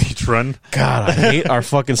 That's Sports- for each run. God, I hate our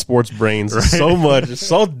fucking sports brains so much. It's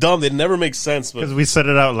so dumb. They never make sense. But Because we said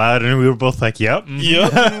it out loud and we were both like, yep.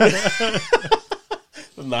 yeah,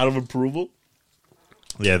 not of approval.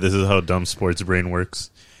 Yeah, this is how dumb sports brain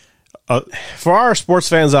works. For our sports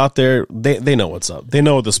fans out there, they know what's up. They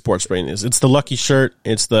know what the sports brain is. It's the lucky shirt.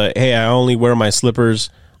 It's the, hey, I only wear my slippers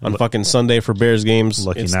on fucking Sunday for Bears games.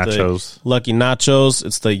 Lucky It's nachos. the lucky nachos.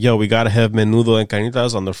 It's the, yo, we got to have menudo and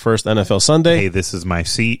carnitas on the first NFL Sunday. Hey, this is my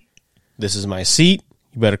seat. This is my seat.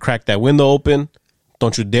 You better crack that window open.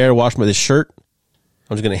 Don't you dare wash this shirt.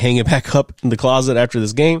 I'm just going to hang it back up in the closet after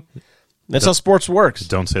this game. That's how sports works.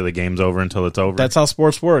 Don't say the game's over until it's over. That's how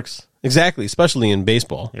sports works. Exactly, especially in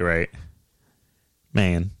baseball. You're right.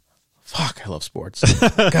 Man. Fuck, I love sports.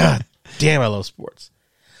 God damn, I love sports.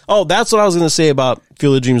 Oh, that's what I was going to say about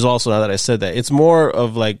Field of Dreams also, now that I said that. It's more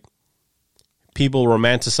of like people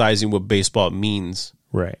romanticizing what baseball means.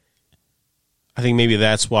 Right. I think maybe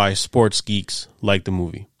that's why sports geeks like the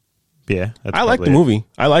movie. Yeah. That's I like the probably it. movie.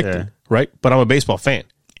 I liked Yeah. it, right? But I'm a baseball fan.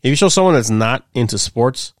 If you show someone that's not into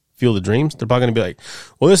sports Field of Dreams, they're probably going to be like,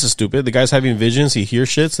 well, this is stupid. The guy's having visions. He hears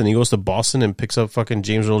shits, and he goes to Boston and picks up fucking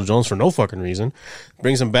James Earl Jones for no fucking reason.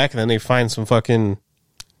 Brings him back, and then they find some fucking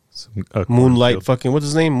Moonlight cornfield. fucking, what's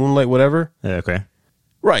his name? Moonlight whatever. Yeah, okay.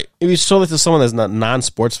 Right. If you show this to someone that's not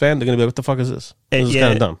non-sports fan, they're going to be like, what the fuck is this? This is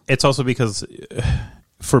kind of dumb. It's also because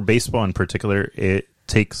for baseball in particular, it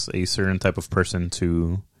takes a certain type of person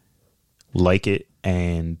to like it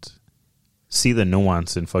and see the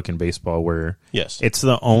nuance in fucking baseball where Yes. it's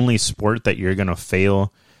the only sport that you're going to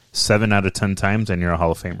fail 7 out of 10 times and you're a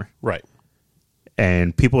Hall of Famer. Right.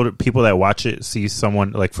 And people that watch it see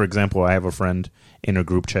someone, like, for example, I have a friend in a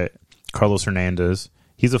group chat, Carlos Hernandez.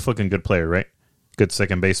 He's a fucking good player, right? Good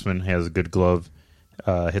second baseman, has a good glove,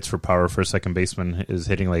 hits for power for a second baseman, is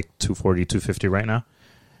hitting like 240, 250 right now.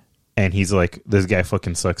 And he's like, this guy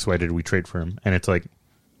fucking sucks. Why did we trade for him? And it's like,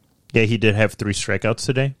 yeah, he did have 3 strikeouts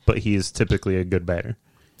today, but he is typically a good batter.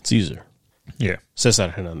 Caesar. Yeah. Cesar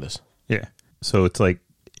Hernandez. Yeah. So it's like,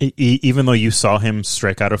 even though you saw him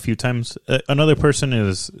strike out a few times, another person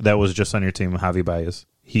that was just on your team, Javi Baez.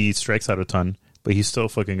 He strikes out a ton, but he's still a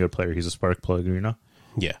fucking good player. He's a spark plug, you know?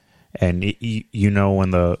 Yeah. And you know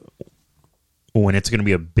when it's going to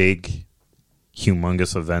be a big,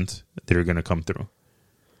 humongous event, they're going to come through.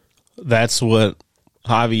 That's what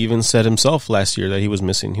Javi even said himself last year that he was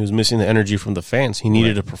missing. He was missing the energy from the fans. He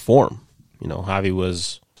needed to perform. You know, Javi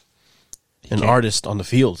was an artist on the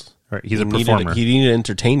field. Right. He's He a performer. He needed to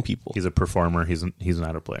entertain people. He's a performer. He's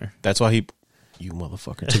not a player. That's why you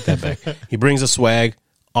motherfucker, take that back. He brings a swag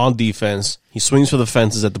on defense. He swings for the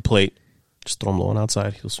fences at the plate. Just throw him low and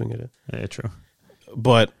outside. He'll swing at it. Yeah, true.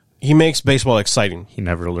 But he makes baseball exciting. He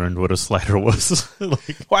never learned what a slider was.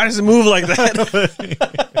 Like, Why does it move like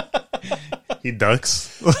that? he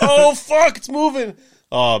ducks. Oh, fuck, it's moving.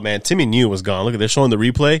 Oh, man, Timmy New was gone. Look at, they're showing the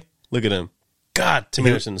replay. Look at him. God, Tim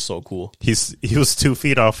Anderson is so cool. He was 2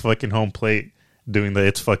 feet off fucking home plate doing the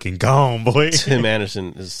it's fucking gone, boy. Tim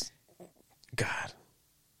Anderson is God.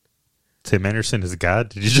 Tim Anderson is God?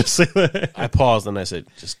 Did you just say that? I paused and I said,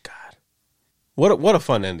 just God. What a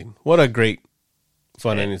fun ending. What a great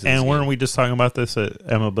fun ending to this And game. weren't we just talking about this?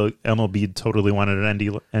 MLB totally wanted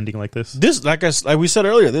an ending like this? This, like we said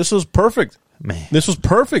earlier, this was perfect. Man. This was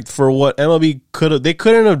perfect for what MLB could have. They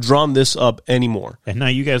couldn't have drawn this up anymore. And now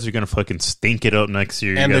you guys are going to fucking stink it up next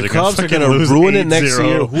year. And you the guys Cubs are fucking going to lose ruin it next 8-0.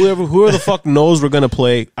 year. Whoever the fuck knows we're going to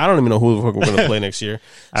play. I don't even know who the fuck we're going to play next year.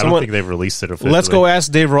 I don't think they've released it officially. Let's go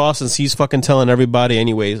ask Dave Ross since he's fucking telling everybody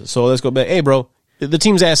anyways. So let's go back. Hey, bro, the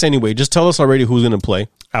team's ass anyway. Just tell us already who's going to play.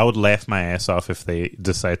 I would laugh my ass off if they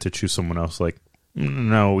decide to choose someone else. Like,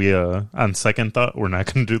 no, we on second thought, we're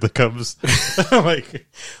not going to do the Cubs. Like,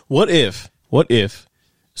 What if,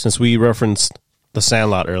 since we referenced the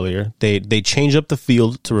Sandlot earlier, they change up the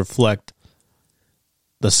field to reflect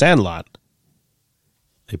the Sandlot,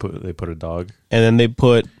 they put a dog. and then they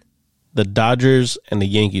put the Dodgers and the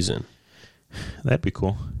Yankees in. That'd be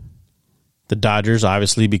cool. The Dodgers,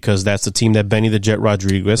 obviously, because that's the team that Benny the Jet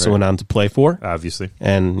Rodriguez went on to play for. Obviously.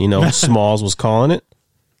 And, you know, Smalls was calling it.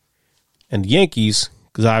 And the Yankees,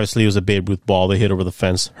 because obviously it was a Babe Ruth ball they hit over the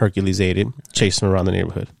fence. Hercules ate it, chasing around the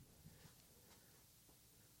neighborhood.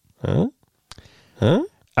 Huh?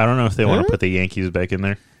 I don't know if they want to put the Yankees back in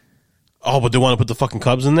there. Oh, but they want to put the fucking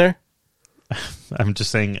Cubs in there? I'm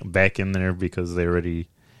just saying back in there because they already...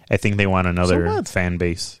 I think they want So another what? fan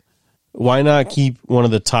base. Why not keep one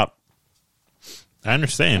of the top I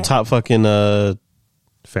understand. fucking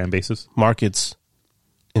Fan bases. markets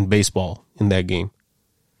in baseball in that game?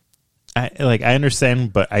 I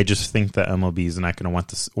understand, but I just think that MLB is not going to want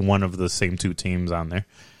this, one of the same 2 teams on there.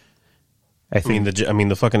 I I mean, think,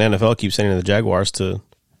 the fucking NFL keeps sending the Jaguars to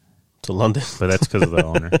London. but that's because of the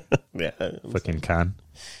owner. Yeah. Fucking con.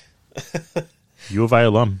 U of I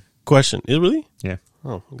alum. Question. Is it really? Yeah.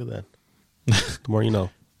 Oh, look at that. The more you know.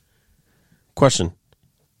 Question.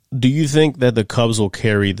 Do you think that the Cubs will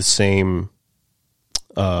carry the same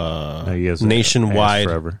No, he has a nationwide ass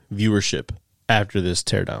forever. viewership after this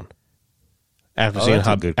teardown? After Oh, seeing that's a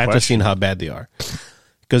how good after question. seeing how bad they are,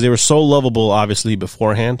 because they were so lovable, obviously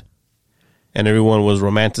beforehand, and everyone was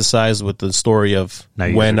romanticized with the story of Now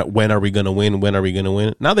you when guys are we going to win? When are we going to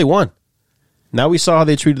win? Now they won. Now we saw how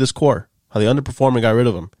they treated this core, how they underperformed and got rid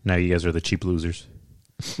of them. Now you guys are the cheap losers.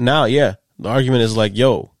 Now, yeah, the argument is like,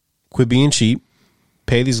 yo, quit being cheap,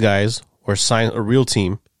 pay these guys, or sign a real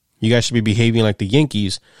team. You guys should be behaving like the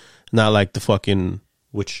Yankees, not like the fucking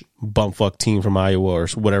Which, bumfuck team from Iowa or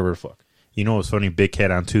whatever the fuck. you know what's funny? Big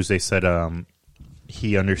Cat on Tuesday said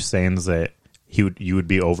he understands that you would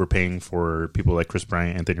be overpaying for people like Chris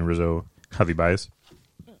Bryant, Anthony Rizzo, Javi Baez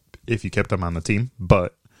if you kept them on the team,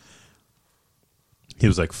 but He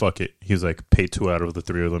was like, fuck it. He was like, pay 2 out of the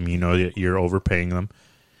 3 of them. You know that you're overpaying them,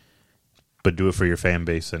 but do it for your fan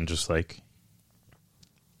base and just like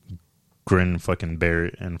grin, fucking bear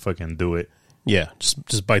it, and fucking do it. Yeah,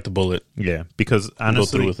 just bite the bullet. Yeah, because Go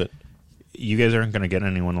honestly, through with it. you guys aren't going to get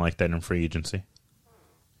anyone like that in free agency.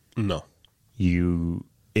 No.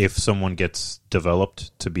 If someone gets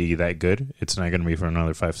developed to be that good, it's not going to be for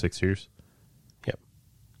another 5-6 years. Yep.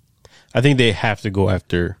 I think they have to go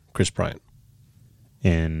after Chris Bryant.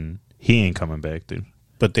 And he ain't coming back, dude.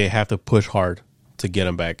 But they have to push hard to get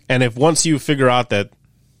him back. And if once you figure out that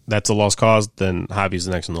that's a lost cause, then Javi's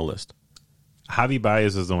the next on the list. Javi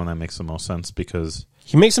Baez is the one that makes the most sense because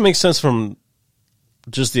He makes it make sense from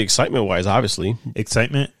just the excitement wise, obviously.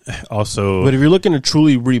 excitement also. But if you're looking to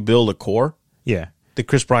truly rebuild a core, yeah. the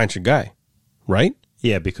Chris Bryant's your guy, right?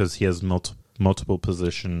 Yeah, because he has multiple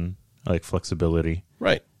position like flexibility.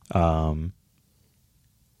 Right.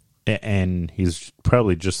 And he's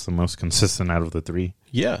probably just the most consistent out of the 3.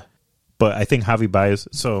 Yeah. But I think Javi Baez.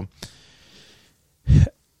 So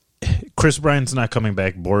Chris Bryant's not coming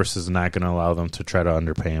back. Boris is not going to allow them to try to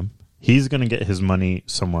underpay him. He's going to get his money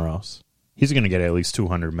somewhere else. He's going to get at least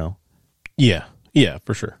 $200 million. Yeah. Yeah,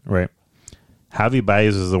 for sure. Right. Javi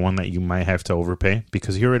Baez is the one that you might have to overpay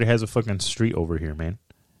because he already has a fucking street over here, man.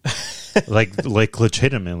 like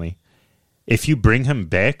legitimately. If you bring him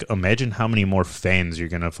back, imagine how many more fans you're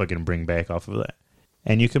going to fucking bring back off of that.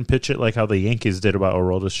 And you can pitch it like how the Yankees did about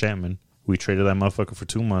Aroldis Chapman. We traded that motherfucker for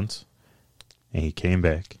 2 months, and he came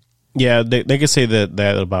back. Yeah, they could say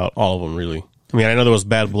that about all of them, really. I mean, I know there was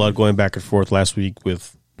bad blood going back and forth last week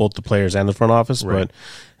with both the players and the front office, Right. but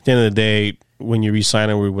at the end of the day, when you re-sign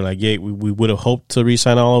them, we were like, yeah, we would have hoped to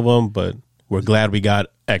re-sign all of them, but we're glad we got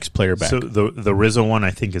X player back. So the Rizzo one,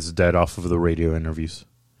 I think, is dead off of the radio interviews.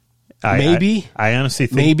 Maybe. I honestly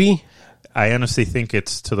think Maybe. I honestly think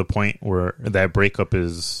it's to the point where that breakup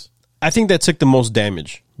is I think that took the most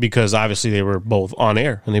damage because obviously they were both on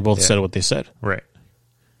air and they both said what they said. right.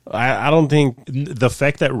 I don't think The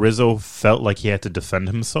fact that Rizzo felt like he had to defend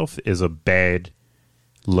himself is a bad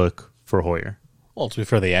look for Hoyer. well, to be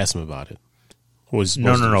fair, they asked him about it. No, just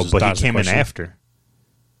but he dodge the came in question. after.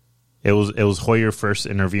 It was Hoyer's first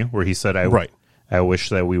interview where he said, I wish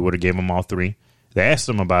that we would have gave him all 3. They asked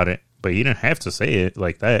him about it, but he didn't have to say it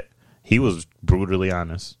like that. He was brutally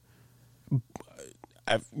honest.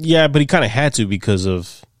 Yeah, but he kind of had to because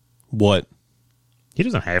of what He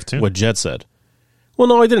doesn't have to. Jed said. Well,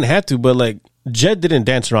 no, he didn't have to, but like Jed didn't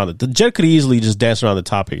dance around it. The Jed could easily just dance around the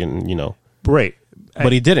topic and, Right.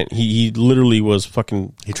 but he didn't. He literally was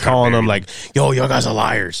fucking tried to calling them bury like, yo, you guys are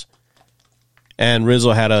liars. And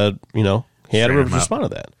Rizzo had to Straighten him out. respond to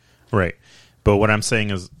that. Right. But what I'm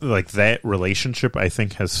saying is, like, that relationship, I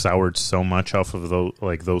think, has soured so much off of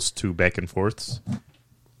those 2 back and forths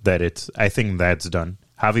that I think that's done.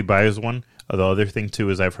 Javi Baez one. The other thing, too,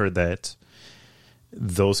 is I've heard that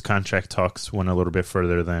those contract talks went a little bit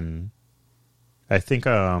further than I think.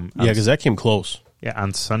 Yeah, because that came close. Yeah,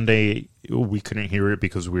 on Sunday, we couldn't hear it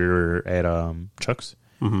because we were at Chuck's.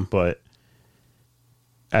 Mm-hmm. But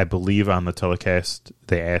I believe on the telecast,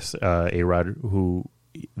 they asked A-Rod who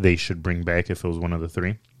they should bring back if it was one of the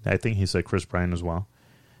 3. I think he said Chris Bryant as well.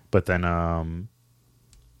 But then,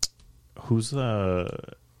 who's the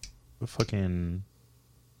fucking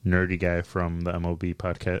nerdy guy from the MLB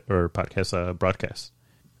podcast broadcast?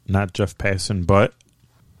 Not Jeff Passan, but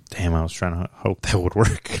damn, I was trying to hope that would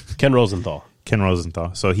work. Ken Rosenthal.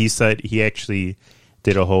 So he said he actually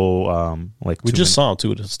did a whole We just saw him too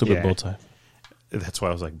with a stupid Yeah. bow tie. That's why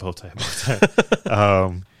I was like, bow tie.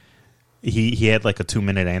 He had like a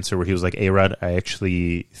 2-minute answer where he was like, A-Rod, I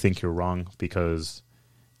actually think you're wrong because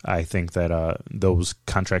I think that those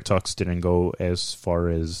contract talks didn't go as far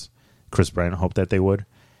as Chris Bryant hoped that they would.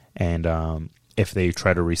 And if they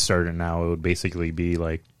try to restart it now, it would basically be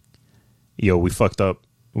like, yo, we fucked up.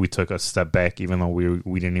 We took a step back, even though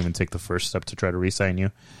we didn't even take the first step to try to re-sign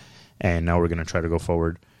you. And now we're going to try to go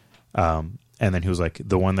forward. And then he was like,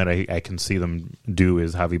 the one that I can see them do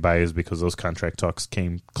is Javi Baez because those contract talks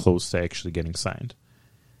came close to actually getting signed.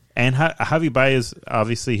 And Javi Baez,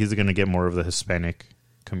 obviously, he's going to get more of the Hispanic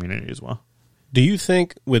community as well. Do you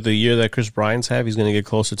think with the year that Chris Bryant's have, he's going to get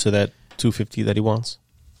closer to that 250 that he wants?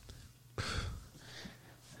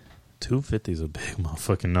 250 is a big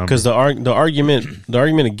motherfucking number. Because the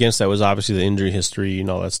argument against that was obviously the injury history and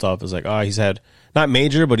all that stuff. Is like, he's had not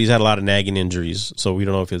major, but he's had a lot of nagging injuries, so we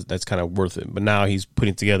don't know if that's kind of worth it. But now he's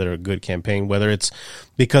putting together a good campaign, whether it's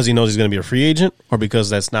because he knows he's going to be a free agent or because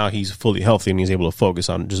that's now he's fully healthy and he's able to focus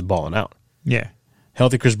on just balling out. Yeah.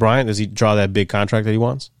 Healthy Chris Bryant, does he draw that big contract that he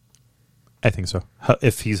wants? I think so.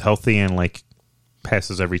 If he's healthy and like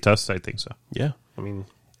passes every test, I think so. Yeah. I mean,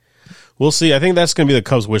 we'll see. I think that's going to be the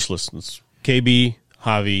Cubs wish list. It's KB,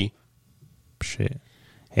 Javi. Shit.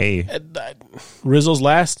 Hey, Rizzo's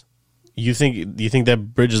last. You think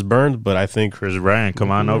that bridge is burned? But I think Chris Bryant,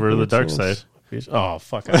 come on over to the dark side. Oh,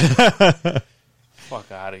 fuck.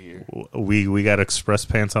 Fuck out of here. We got express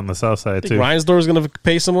pants on the south side, too. Reinsdorf is going to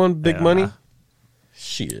pay someone big Yeah. money?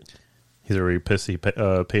 Shit. He's already pissed he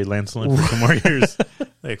paid Lance Lynn for 2 more years.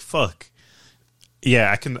 Like, fuck.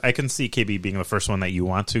 Yeah, I can see KB being the first one that you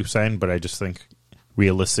want to sign, but I just think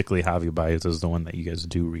realistically Javi Baez is the one that you guys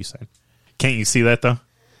do re-sign. Can't you see that, though?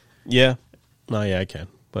 Yeah. No, yeah, I can.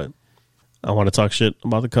 But I want to talk shit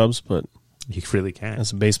about the Cubs, but You really can't.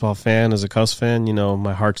 as a baseball fan, as a Cubs fan,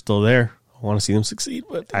 my heart's still there. I want to see them succeed.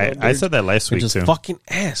 But I said that last week, just too. fucking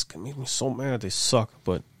ask. It made me so mad. They suck,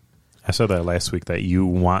 but I said that last week that you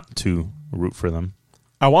want to root for them.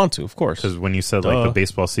 I want to, of course. Because when you said, like, the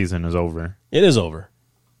baseball season is over. It is over.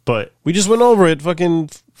 But We just went over it fucking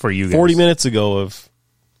for you guys, 40 minutes ago of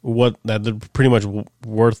what that they're pretty much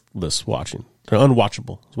worthless watching. They're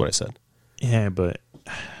unwatchable, is what I said. Yeah, but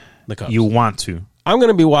The Cubs. you want to. I'm going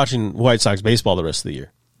to be watching White Sox baseball the rest of the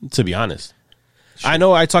year, to be honest. I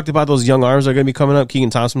know I talked about those young arms that are going to be coming up.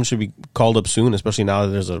 Keegan Thompson should be called up soon, especially now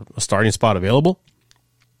that there's a starting spot available.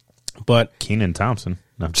 But Keenan Thompson.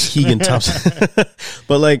 No, I'm just Keegan Thompson.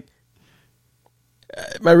 But, like,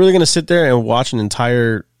 am I really going to sit there and watch an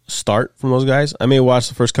entire start from those guys? I may watch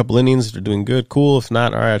the first couple innings. If they're doing good, cool. If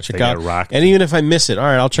not, all right, I'll check They out. got rocked. And even if I miss it, all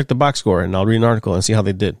right, I'll check the box score and I'll read an article and see how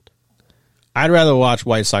they did. I'd rather watch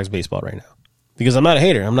White Sox baseball right now because I'm not a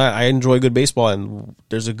hater. I enjoy good baseball, and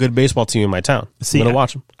there's a good baseball team in my town. See, I'm going to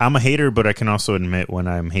watch them. I'm a hater, but I can also admit when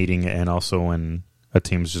I'm hating and also when a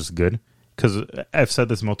team's just good. Because I've said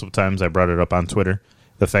this multiple times. I brought it up on Twitter.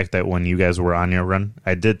 The fact that when you guys were on your run,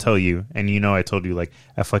 I did tell you, and I told you, like,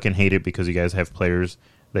 I fucking hate it because you guys have players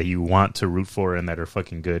that you want to root for and that are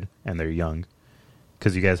fucking good and they're young.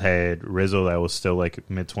 Because you guys had Rizzo that was still, like,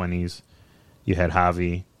 mid-20s. You had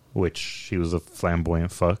Javi, which he was a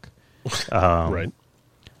flamboyant fuck. Right.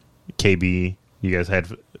 KB, you guys had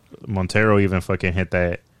Montero even fucking hit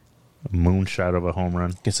that moonshot of a home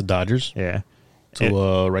run. Against the Dodgers Yeah.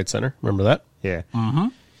 to right center. Remember that? Yeah. Mm-hmm.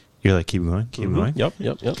 You're like, keep going, keep going. Yep.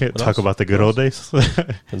 Okay, What talk else? about the good old days.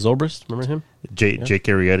 And Zobrist, remember him? Jake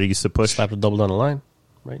Arrieta used to push. Slapped a double down the line.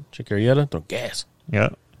 Right? Jake Arrieta, throw gas. Yeah.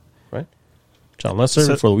 Right? John Lester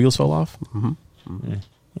So- before the wheels fell off.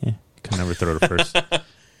 Yeah. Can never throw to first.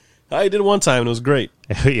 I did one time and it was great.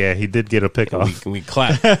 Yeah, he did get a pick off. We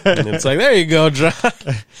clapped. And it's like, there you go, John.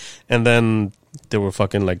 And then there were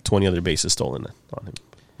fucking like 20 other bases stolen on him.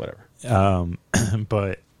 Whatever.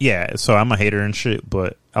 But yeah, so I'm a hater and shit,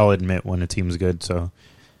 but I'll admit when a team's good. So,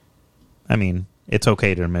 I mean, it's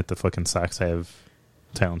okay to admit the fucking Sox have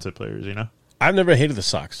talented players, I've never hated the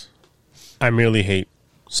Sox. I merely hate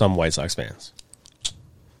some White Sox fans.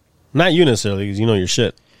 Not you necessarily, because you know your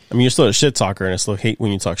shit. I mean, you're still a shit talker, and I still hate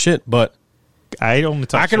when you talk shit, but I only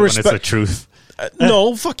talk I shit can when it's the respect- truth.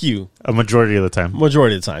 no, fuck you. A majority of the time.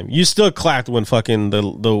 Majority of the time, you still clapped when fucking the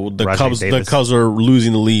Rajai Cubs Davis. are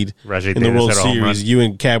losing the lead Rajai in the Davis World had a home Series. run. You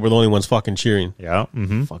and Cab were the only ones fucking cheering. Yeah.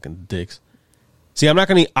 Mm-hmm. Fucking dicks. See, I'm not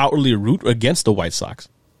going to outwardly root against the White Sox.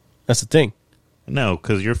 That's the thing. No,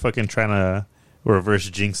 because you're fucking trying to reverse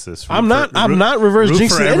jinx this. I'm not reverse root jinxing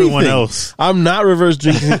for anything. everyone else. I'm not reverse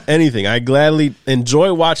jinxing anything. I gladly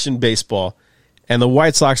enjoy watching baseball, and the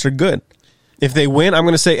White Sox are good. If they win, I'm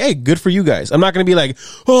going to say, hey, good for you guys. I'm not going to be like,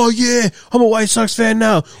 oh, yeah, I'm a White Sox fan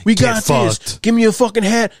now. We Get got this. fucked. Give me a fucking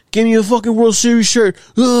hat. Give me a fucking World Series shirt.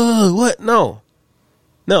 What? No.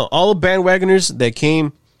 No, all the bandwagoners that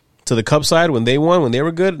came to the Cubs side when they won, when they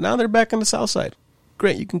were good, now they're back on the South side.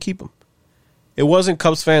 Great, you can keep them. It wasn't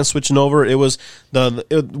Cubs fans switching over. It was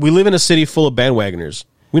we live in a city full of bandwagoners.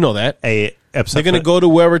 We know that. Hey, They're going to go to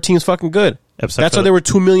wherever team's fucking good. That's Except for why there were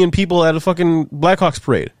 2 million people at a fucking Blackhawks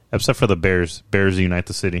parade. Except for the Bears. Bears unite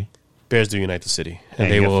the city. Bears do unite the city, and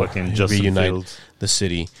And they you got will fucking Justin reunite Fields. the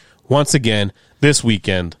city once again this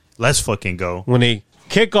weekend Let's fucking go when they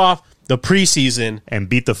kick off the preseason and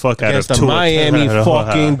beat the fuck out of against the Tua. Miami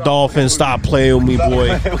fucking Dolphins. Stop playing with me,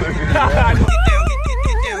 boy.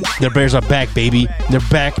 Their Bears are back, baby. They're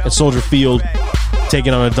back at Soldier Field,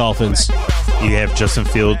 taking on the Dolphins. You have Justin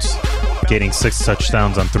Fields getting 6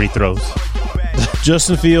 touchdowns on 3 throws.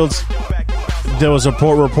 Justin Fields, there was a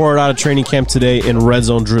report out of training camp today in red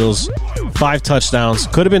zone drills. 5 touchdowns.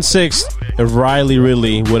 Could have been 6 if Riley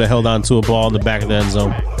Ridley would have held on to a ball in the back of the end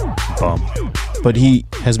zone. Bum. But he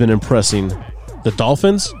has been impressing the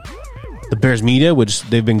Dolphins, the Bears media, which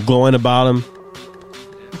they've been glowing about him.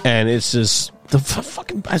 And it's just the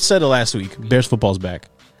fucking. I said it last week. Bears football's back.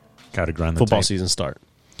 Gotta grind the Football tape. season start.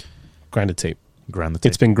 Grind the tape. Grind the tape.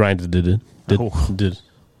 It's been grinded. Did.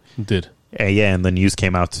 Yeah, and the news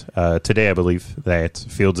came out today, I believe, that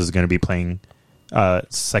Fields is going to be playing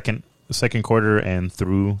second quarter and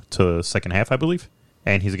through to second half, I believe.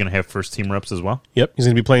 And he's going to have first team reps as well. Yep, he's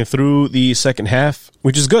going to be playing through the second half,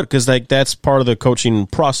 which is good because like that's part of the coaching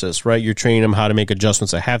process, right? You're training him how to make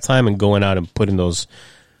adjustments at halftime and going out and putting those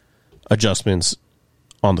adjustments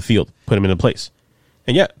on the field, put them into place.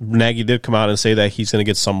 And yeah, Nagy did come out and say that he's going to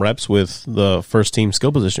get some reps with the first team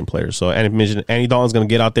skill position players. So Andy Dalton's going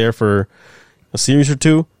to get out there for a series or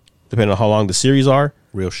two, depending on how long the series are.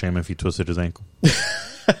 Real shame if he twisted his ankle.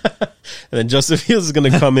 And then Justin Fields is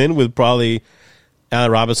going to come in with probably Allen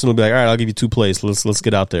Robinson will be like, all right, I'll give you 2 plays. Let's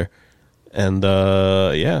get out there. And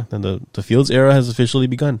yeah, then the Fields era has officially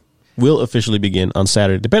begun. Will officially begin on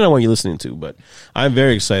Saturday, depending on what you're listening to. But I'm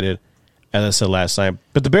very excited, as I said last time.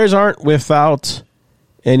 But the Bears aren't without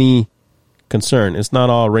any concern. It's not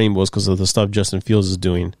all rainbows because of the stuff Justin Fields is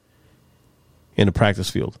doing in the practice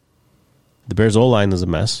field. The Bears' O-line is a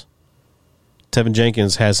mess. Tevin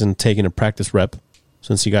Jenkins hasn't taken a practice rep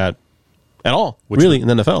since he got at all, in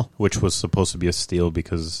the NFL. Which was supposed to be a steal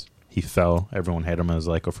because he fell. Everyone had him as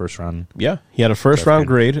like a first round. Yeah, he had a first round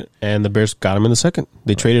grade, and the Bears got him in the second.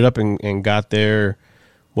 They traded up and got their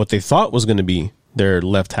what they thought was going to be their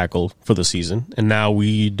left tackle for the season, and now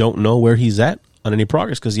we don't know where he's at on any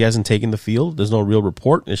progress because he hasn't taken the field. There's no real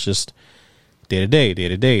report. It's just day to day,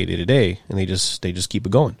 and they just keep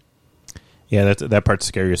it going. Yeah, that part's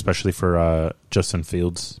scary, especially for Justin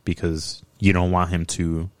Fields, because you don't want him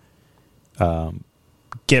to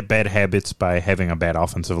get bad habits by having a bad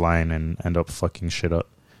offensive line and end up fucking shit up.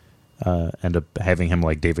 End up having him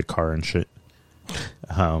like David Carr and shit,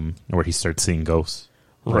 where he starts seeing ghosts,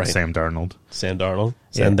 like right? Sam Darnold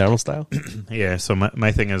style. Yeah. So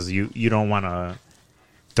my thing is, you don't want to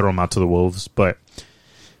throw him out to the wolves, but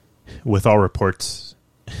with all reports,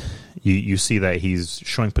 you see that he's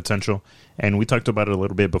showing potential. And we talked about it a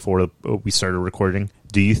little bit before we started recording.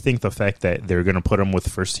 Do you think the fact that they're going to put him with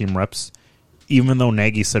first-team reps, even though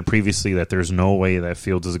Nagy said previously that there's no way that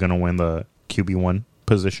Fields is going to win the QB1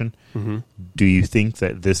 position, do you think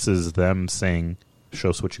that this is them saying, show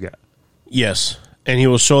us what you got? Yes, and he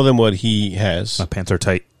will show them what he has. My pants are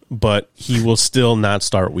tight. But he will still not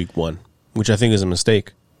start week 1, which I think is a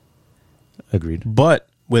mistake. Agreed. But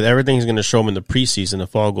with everything he's going to show him in the preseason,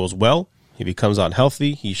 if all goes well, if he comes out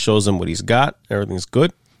healthy, he shows them what he's got, everything's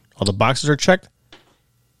good, all the boxes are checked,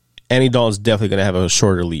 Andy Dalton's definitely going to have a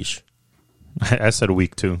shorter leash. I said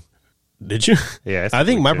week 2. Did you? Yeah. I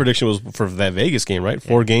think my prediction was for that Vegas game, right?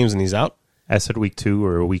 4 games and he's out. I said week 2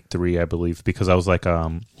 or week 3, I believe, because I was like, they're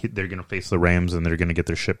going to face the Rams and they're going to get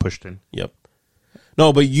their shit pushed in. Yep.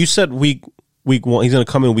 No, but you said week 1. He's going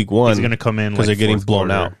to come in week 1. He's going to come in because like they're getting blown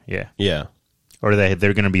quarter. out. Yeah. Yeah. Or they're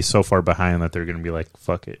going to be so far behind that they're going to be like,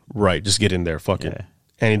 fuck it. Right. Just get in there. Fuck it.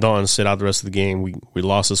 Andy Dalton sit out the rest of the game. We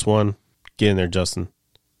lost this one. Get in there, Justin.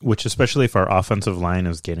 Which, especially if our offensive line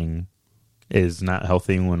is not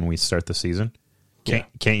healthy when we start the season. Can't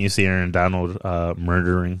you see Aaron Donald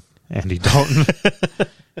murdering Andy Dalton?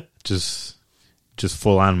 just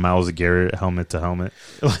full on Myles Garrett helmet to helmet.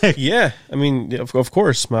 Yeah, I mean, of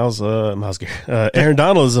course, Myles Garrett. Aaron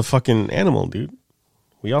Donald is a fucking animal, dude.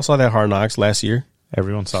 We all saw that Hard Knocks last year.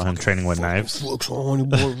 Everyone saw him training with knives.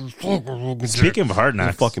 Speaking Speaking of Hard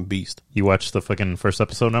Knocks, fucking beast. You watched the fucking first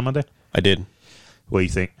episode on Monday? I did. What do you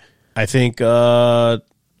think? I think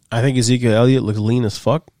Ezekiel Elliott looks lean as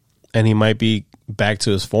fuck, and he might be back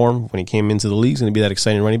to his form when he came into the league. He's going to be that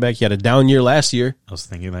exciting running back. He had a down year last year. I was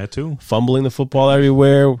thinking that too. Fumbling the football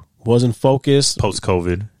everywhere, wasn't focused.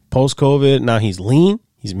 Post-COVID. Now he's lean.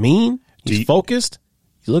 He's mean. He's focused.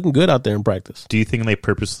 He's looking good out there in practice. Do you think they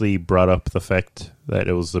purposely brought up the fact that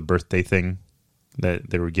it was the birthday thing,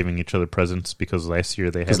 that they were giving each other presents because last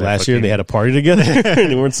year they had they had a party together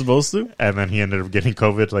and they weren't supposed to? And then he ended up getting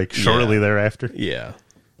COVID like shortly thereafter? Yeah.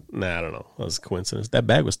 Nah, I don't know. That was a coincidence. That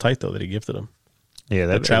bag was tight, though, that he gifted him. Yeah,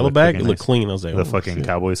 that travel bag, it looked clean. I was like, the fucking shit.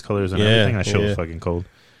 Cowboys colors and everything. That shit was fucking cold.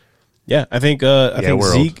 Yeah, I think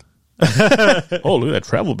Zeke. Oh, look at that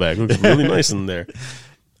travel bag. Looks really nice in there.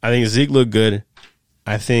 I think Zeke looked good.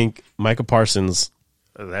 I think Micah Parsons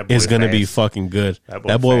is going to be fucking good.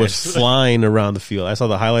 That boy was flying around the field. I saw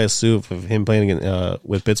the highlights too of him playing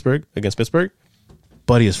against Pittsburgh.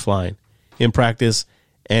 Buddy is flying in practice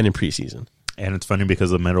and in preseason. And it's funny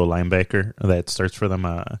because the middle linebacker that starts for them,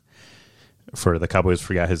 for the Cowboys,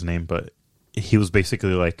 forgot his name, but he was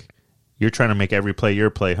basically like, you're trying to make every play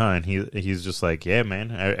your play, huh? And he's just like, yeah,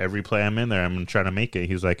 man, every play I'm in there, I'm trying to make it.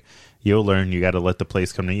 He's like, you'll learn. You got to let the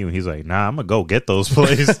plays come to you. He's like, nah, I'm gonna go get those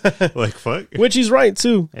plays. Like, fuck. Which he's right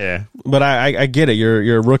too. Yeah, but I get it.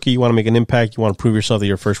 You're a rookie. You want to make an impact. You want to prove yourself that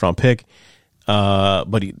you're a first round pick.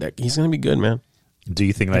 But he's gonna be good, man. Do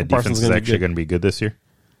you think that defense is actually going to be good this year?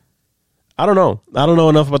 I don't know. I don't know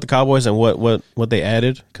enough about the Cowboys and what they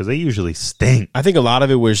added, because they usually stink. I think a lot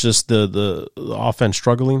of it was just the offense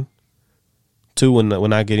struggling too, when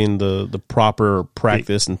not getting the proper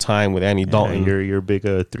practice and time with Andy Dalton. You're a big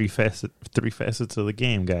three facets of the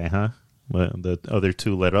game guy, huh? But the other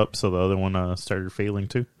two let up, so the other one started failing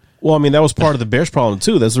too. Well, I mean, that was part of the Bears' problem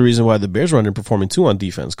too. That's the reason why the Bears were underperforming too on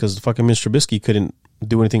defense, because fucking Mr. Trubisky couldn't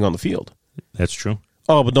do anything on the field. That's true.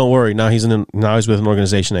 Oh, but don't worry. Now he's with an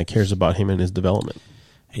organization that cares about him and his development.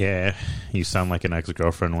 Yeah, you sound like an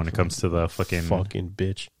ex-girlfriend when it comes to the fucking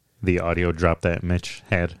bitch. The audio drop that Mitch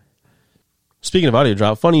had. Speaking of audio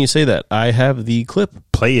drop, funny you say that. I have the clip.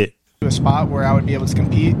 Play it. A spot where I would be able to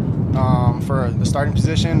compete for the starting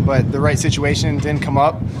position, but the right situation didn't come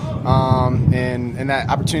up, and that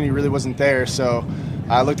opportunity really wasn't there. So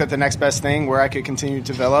I looked at the next best thing where I could continue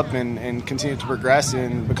to develop and continue to progress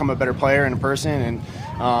and become a better player and a person,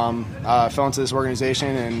 and fell into this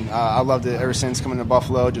organization, and I loved it ever since coming to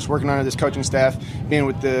Buffalo, just working under this coaching staff, being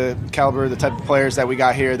with the caliber, the type of players that we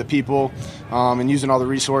got here, the people, and using all the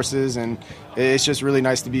resources, and it's just really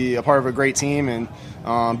nice to be a part of a great team and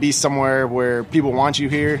be somewhere where people want you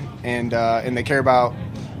here and they care about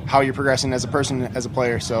how you're progressing as a person, as a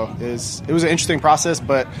player. So it was an interesting process,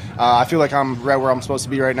 but I feel like I'm right where I'm supposed to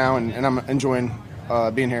be right now, and I'm enjoying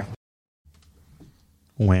being here.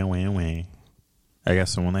 Wah. I got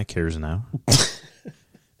someone that cares now.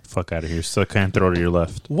 Fuck out of here. So can't throw to your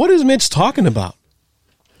left. What is Mitch talking about?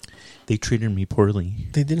 They treated me poorly.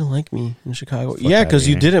 They didn't like me in Chicago. Yeah, because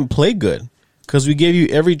you didn't play good. Because we gave you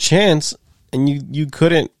every chance, and you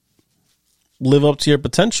couldn't live up to your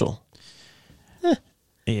potential.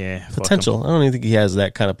 Yeah. Potential. I don't even think he has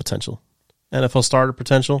that kind of potential. NFL starter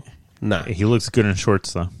potential? Nah. He looks good in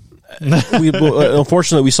shorts, though.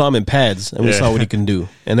 Unfortunately, we saw him in pads, and we saw what he can do.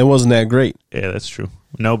 And it wasn't that great. Yeah, that's true.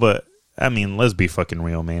 No, but, I mean, let's be fucking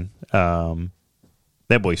real, man.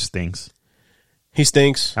 That boy stinks. He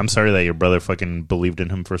stinks. I'm sorry that your brother fucking believed in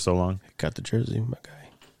him for so long. Got the jersey, my guy.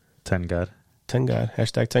 10 God. 10 God.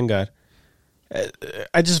 Hashtag 10 God.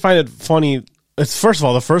 I just find it funny. First of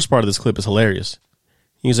all, the first part of this clip is hilarious.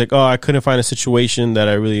 He's like, oh, I couldn't find a situation that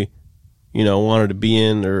I really, wanted to be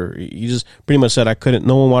in. Or he just pretty much said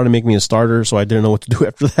no one wanted to make me a starter, so I didn't know what to do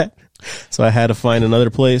after that. So I had to find another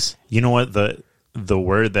place. You know what? The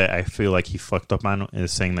word that I feel like he fucked up on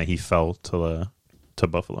is saying that he fell to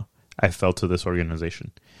Buffalo. I fell to this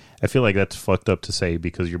organization. I feel like that's fucked up to say,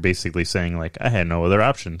 because you're basically saying, like, I had no other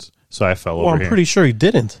options, so I fell over here. Well, I'm pretty sure he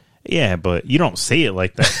didn't. Yeah, but you don't say it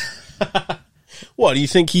like that. What, do you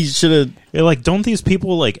think he should have... Like, don't these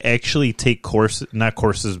people, like, actually take not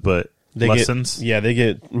courses, but lessons? They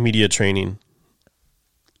get media training.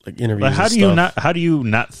 Like, interviews but how do you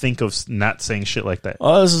not think of not saying shit like that?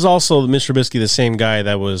 This is also Mr. Trubisky, the same guy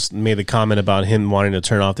that made the comment about him wanting to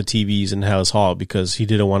turn off the TVs in Hallis Hall because he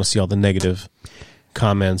didn't want to see all the negative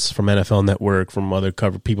comments from NFL Network, from other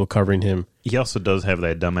people covering him. He also does have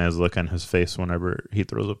that dumbass look on his face whenever he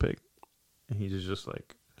throws a pick. He's just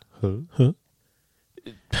like, huh?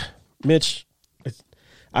 Mitch,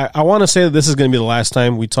 I want to say that this is going to be the last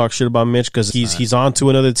time we talk shit about Mitch, because he's on to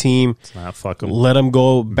another team. It's not. Fuck him. Let him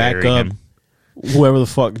go back up. Whoever the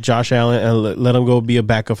fuck, Josh Allen, and let him go be a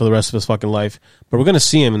backup for the rest of his fucking life. But we're going to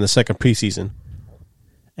see him in the second preseason.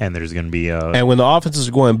 And there's going to be and when the offenses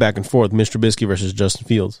are going back and forth, Mr. Trubisky versus Justin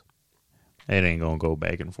Fields. It ain't going to go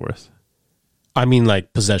back and forth. I mean,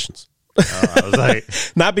 like, possessions. I was like...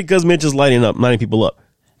 Not because Mitch is lighting people up.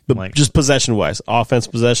 But like, just possession-wise. Offense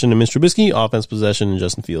possession and Mr. Trubisky, offense possession and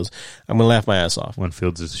Justin Fields. I'm going to laugh my ass off. When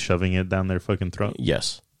Fields is shoving it down their fucking throat?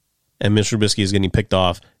 Yes. And Mr. Trubisky is getting picked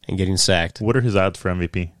off and getting sacked. What are his odds for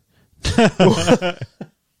MVP?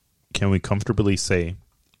 Can we comfortably say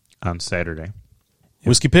on Saturday...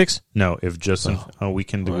 Whiskey picks? No, if Justin... we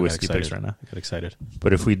can do whiskey picks right now. I got excited.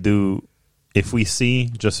 But if we see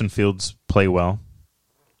Justin Fields play well,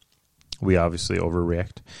 we obviously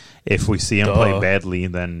overreact. If we see him play badly,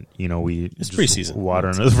 then, it's preseason. Water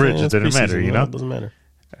under the bridge. It didn't matter, It doesn't matter.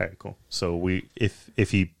 All right, cool. So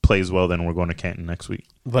if he plays well, then we're going to Canton next week.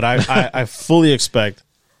 But I fully expect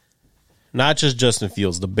not just Justin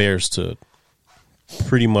Fields, the Bears to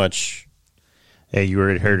pretty much you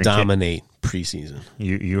already heard dominate preseason.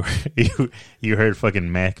 You heard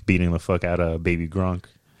fucking Mac beating the fuck out of baby Gronk.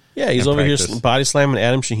 Yeah, he's in over practice. here body slamming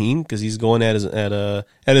Adam Shaheen because he's going at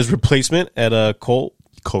his replacement at Cole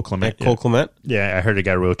Clement. Cole Clement. Yeah, I heard it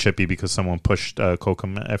got real chippy because someone pushed Cole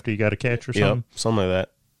Clement after he got a catch or something. Yep, something like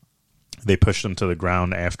that. They pushed him to the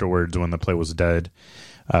ground afterwards when the play was dead.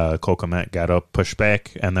 Cole Clement got up, pushed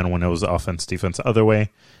back, and then when it was offense, defense the other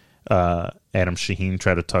way, Adam Shaheen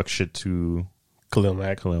tried to talk shit to Khalil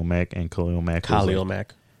Mack. and Khalil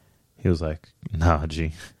Mack. He was like, nah,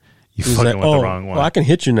 G. You He's fucking like, went the wrong one. I can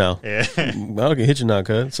hit you now. Yeah. I can hit you now,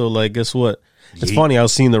 cuz. So, like, guess what? It's Yeet. funny. I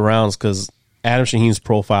was seeing the rounds because Adam Shaheen's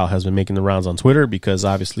profile has been making the rounds on Twitter because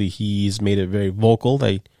obviously he's made it very vocal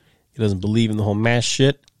that he doesn't believe in the whole mask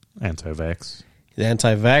shit. Anti-vax. He's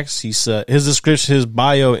anti-vax. He's his description, his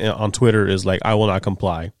bio on Twitter is like, "I will not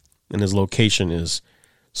comply," and his location is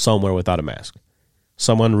somewhere without a mask.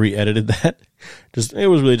 Someone re-edited that. It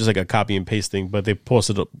was really just like a copy and paste thing, but they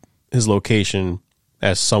posted up his location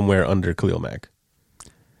as somewhere under Khalil Mack.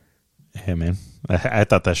 Hey, man. I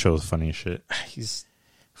thought that show was funny as shit.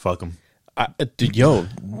 Fuck him. Dude,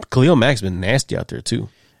 Khalil Mack's been nasty out there too.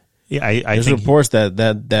 Yeah, I There's think reports that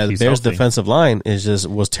he's Bears healthy. defensive line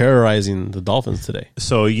was terrorizing the Dolphins today.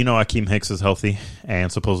 So, Akeem Hicks is healthy,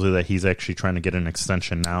 and supposedly that he's actually trying to get an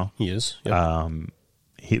extension now. He is. Yep.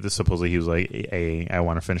 Supposedly he was like, I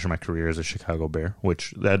want to finish my career as a Chicago Bear,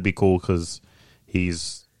 which that'd be cool because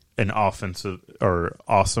he's an offensive or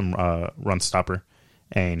awesome run stopper,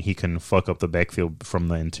 and he can fuck up the backfield from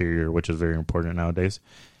the interior, which is very important nowadays.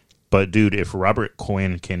 But, dude, if Robert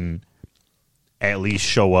Quinn can at least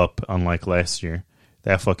show up, unlike last year,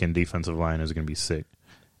 that fucking defensive line is going to be sick.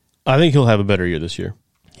 I think he'll have a better year this year.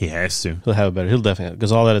 He has to. He'll definitely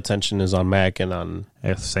because all that attention is on Mack and on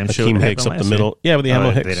Yeah, same shit Akeem happened Hicks up the last middle. year. Yeah, but they have no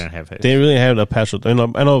Hicks. They didn't have Hicks. They really have a pass rush. I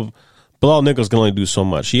know Bilal Nichols can only do so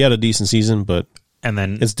much. He had a decent season, but And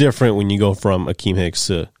then it's different when you go from Akeem Hicks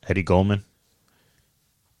to Eddie Goldman.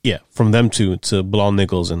 from them to Bilal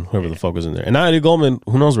Nichols and whoever the fuck was in there. And now Eddie Goldman,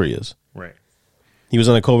 who knows where he is? Right. He was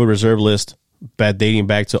on the COVID reserve list dating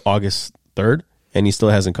back to August 3rd, and he still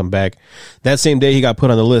hasn't come back. That same day, he got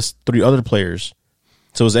put on the list, 3 other players.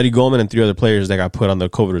 So it was Eddie Goldman and 3 other players that got put on the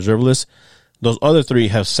COVID reserve list. Those other 3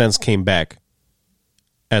 have since came back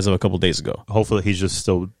as of a couple days ago. Hopefully he's just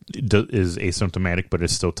still is asymptomatic, but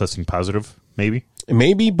is still testing positive, maybe.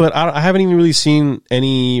 Maybe, but I haven't even really seen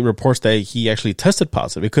any reports that he actually tested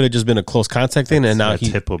positive. It could have just been a close contact thing, and now That's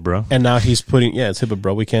HIPAA, bro. And now he's putting, it's HIPAA,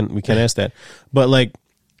 bro. We can't ask that. But like,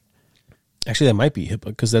 actually, that might be HIPAA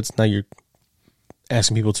because that's now you're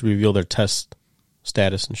asking people to reveal their test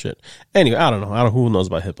status and shit. Anyway, I don't know. Who knows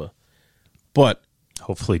about HIPAA, but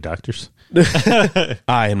Hopefully doctors.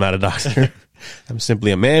 I am not a doctor. I'm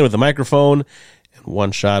simply a man with a microphone and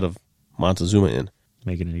one shot of Montezuma in.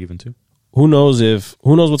 Making it even too. Who knows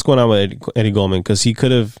what's going on with Eddie Goldman because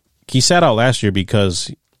he sat out last year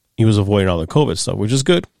because he was avoiding all the COVID stuff, which is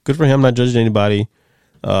good. Good for him, not judging anybody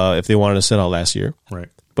if they wanted to sit out last year. Right.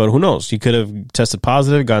 But who knows? He could have tested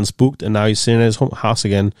positive, gotten spooked, and now he's sitting at his house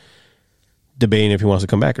again debating if he wants to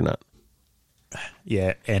come back or not.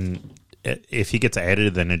 Yeah, and if he gets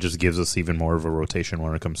added, then it just gives us even more of a rotation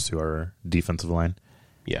when it comes to our defensive line.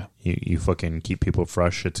 Yeah. You fucking keep people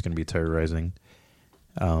fresh. It's going to be terrorizing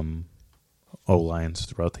O-lines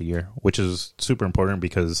throughout the year, which is super important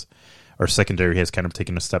because our secondary has kind of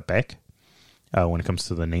taken a step back when it comes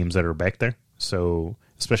to the names that are back there. So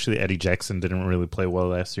especially Eddie Jackson didn't really play well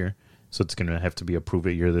last year, so it's going to have to be a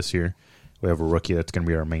prove-it year this year. We have a rookie that's going to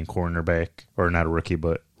be our main cornerback, or not a rookie,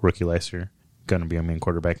 but rookie last year, going to be our main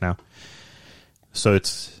quarterback now. So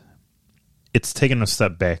it's taken a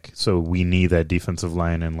step back, so we need that defensive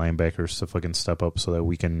line and linebackers to fucking step up so that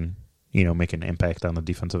we can, make an impact on the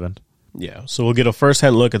defensive end. Yeah. So we'll get a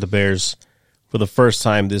first-hand look at the Bears for the first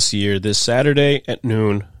time this year, this Saturday at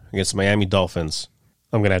noon against the Miami Dolphins.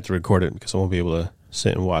 I'm going to have to record it because I won't be able to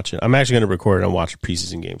sit and watch it. I'm actually going to record it and watch a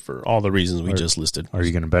preseason game for all the reasons we just listed. Are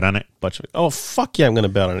you going to bet on it? Oh, fuck yeah, I'm going to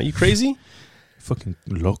bet on it. Are you crazy? Fucking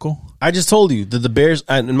loco. I just told you that the Bears,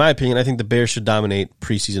 in my opinion, I think the Bears should dominate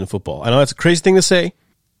preseason football. I know that's a crazy thing to say.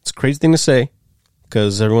 It's a crazy thing to say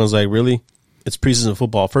because everyone's like, really? It's preseason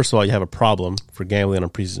football. First of all, you have a problem for gambling on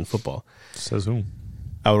preseason football. Says who?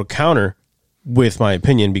 I would counter with my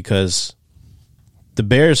opinion because the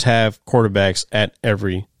Bears have quarterbacks at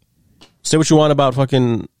every. Say what you want about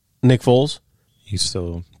fucking Nick Foles.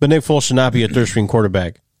 But Nick Foles should not be a third-string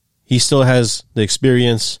quarterback. He still has the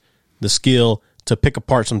experience, the skill to pick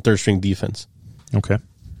apart some third-string defense. Okay.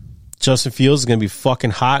 Justin Fields is going to be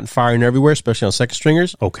fucking hot and firing everywhere, especially on second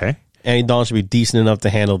stringers. Okay. Andy Dalton should be decent enough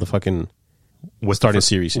to handle the fucking starting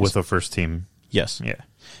series. With the first team. Yes. Yeah.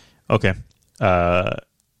 Okay.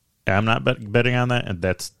 I'm not betting on that, and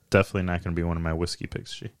that's definitely not going to be one of my whiskey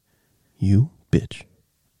picks, G. You bitch.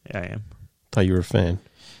 Yeah, I am. Thought you were a fan.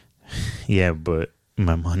 Yeah, but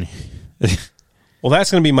my money. Well,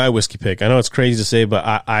 that's going to be my whiskey pick. I know it's crazy to say, but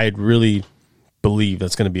I really believe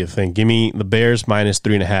that's going to be a thing. Give me the Bears minus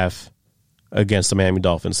 3.5 against the Miami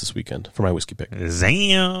Dolphins this weekend for my whiskey pick.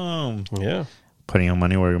 Zam. Yeah. Putting your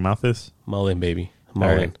money where your mouth is. Mull in, baby. All Mull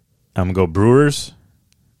right. in. I'm going to go Brewers,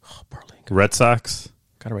 Oh, Barley. Red Sox,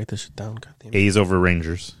 Gotta write this shit down. God damn it. A's over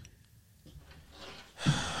Rangers.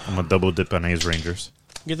 I'm going to double dip on A's Rangers.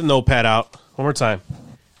 Get the notepad out. One more time.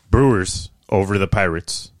 Brewers over the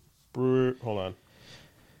Pirates. Hold on.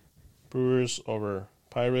 Brewers over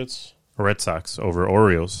Pirates. Red Sox over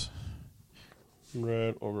Orioles.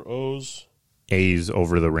 Red over O's. A's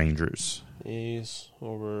over the Rangers. A's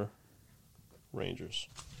over Rangers.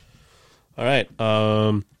 All right.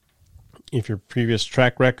 If your previous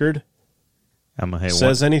track record I'm going to hit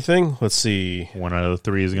says anything, let's see. one out of the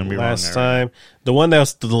three is going to be Last wrong. time, the one that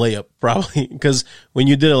was the layup, probably because when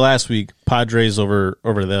you did it last week, Padres over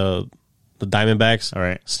the Diamondbacks, All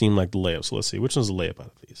right. seemed like the layup. So let's see which one's the layup out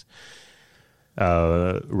of these.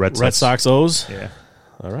 Red Sox. Red Sox O's. Yeah.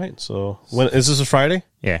 All right. So when is this a Friday?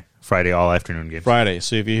 Yeah. Friday, all afternoon games. Friday.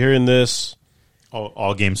 So if you're hearing this,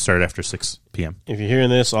 All games start after 6 p.m. if you're hearing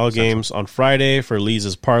this, all games on Friday for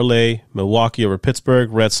Lee's parlay: Milwaukee over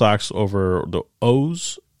Pittsburgh, Red Sox over the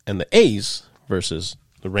O's, and the A's versus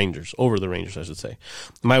the Rangers, over the Rangers, I should say.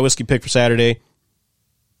 My whiskey pick for Saturday: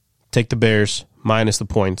 take the Bears minus the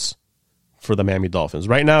points for the Miami Dolphins.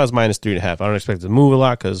 Right now it's minus 3.5. I don't expect it to move a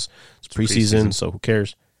lot because it's preseason, so who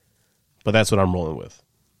cares? But that's what I'm rolling with.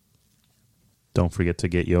 Don't forget to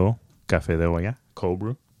get your Café de Olla cold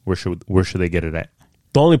brew. Where should they get it at?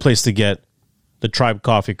 The only place to get the Tribe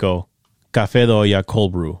Coffee Co. Café de Olla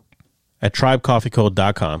cold brew at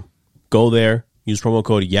tribecoffeeco.com. Go there, use promo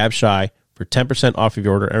code YAPSHY for 10% off of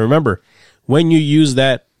your order. And remember, when you use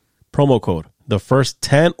that promo code, the first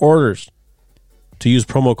 10 orders to use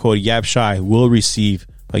promo code YAPSHY will receive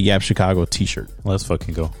a Yap Chicago t-shirt. Let's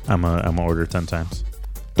fucking go. I'm a order 10 times.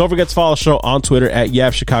 Don't forget to follow the show on Twitter at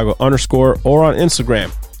YapChicago_ or on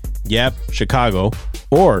Instagram, Yap Chicago.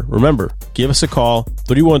 Or remember, give us a call,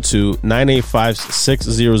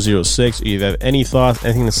 312-985-6006. If you have any thoughts,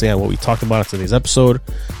 anything to say on what we talked about in today's episode,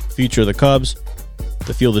 future of the Cubs,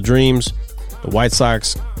 the Field of Dreams, the White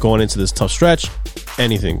Sox going into this tough stretch,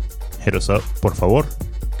 anything. Hit us up, por favor.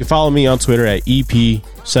 You can follow me on Twitter at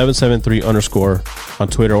EP773_ on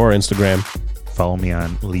Twitter or Instagram. Follow me on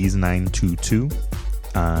Lees922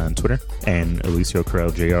 on Twitter and Alicio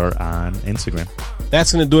Corral Jr. on Instagram.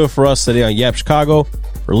 That's going to do it for us today on Yap Chicago.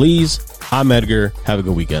 For Lee's, I'm Edgar. Have a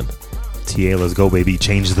good weekend. TA, let's go, baby.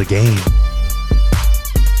 Change the game.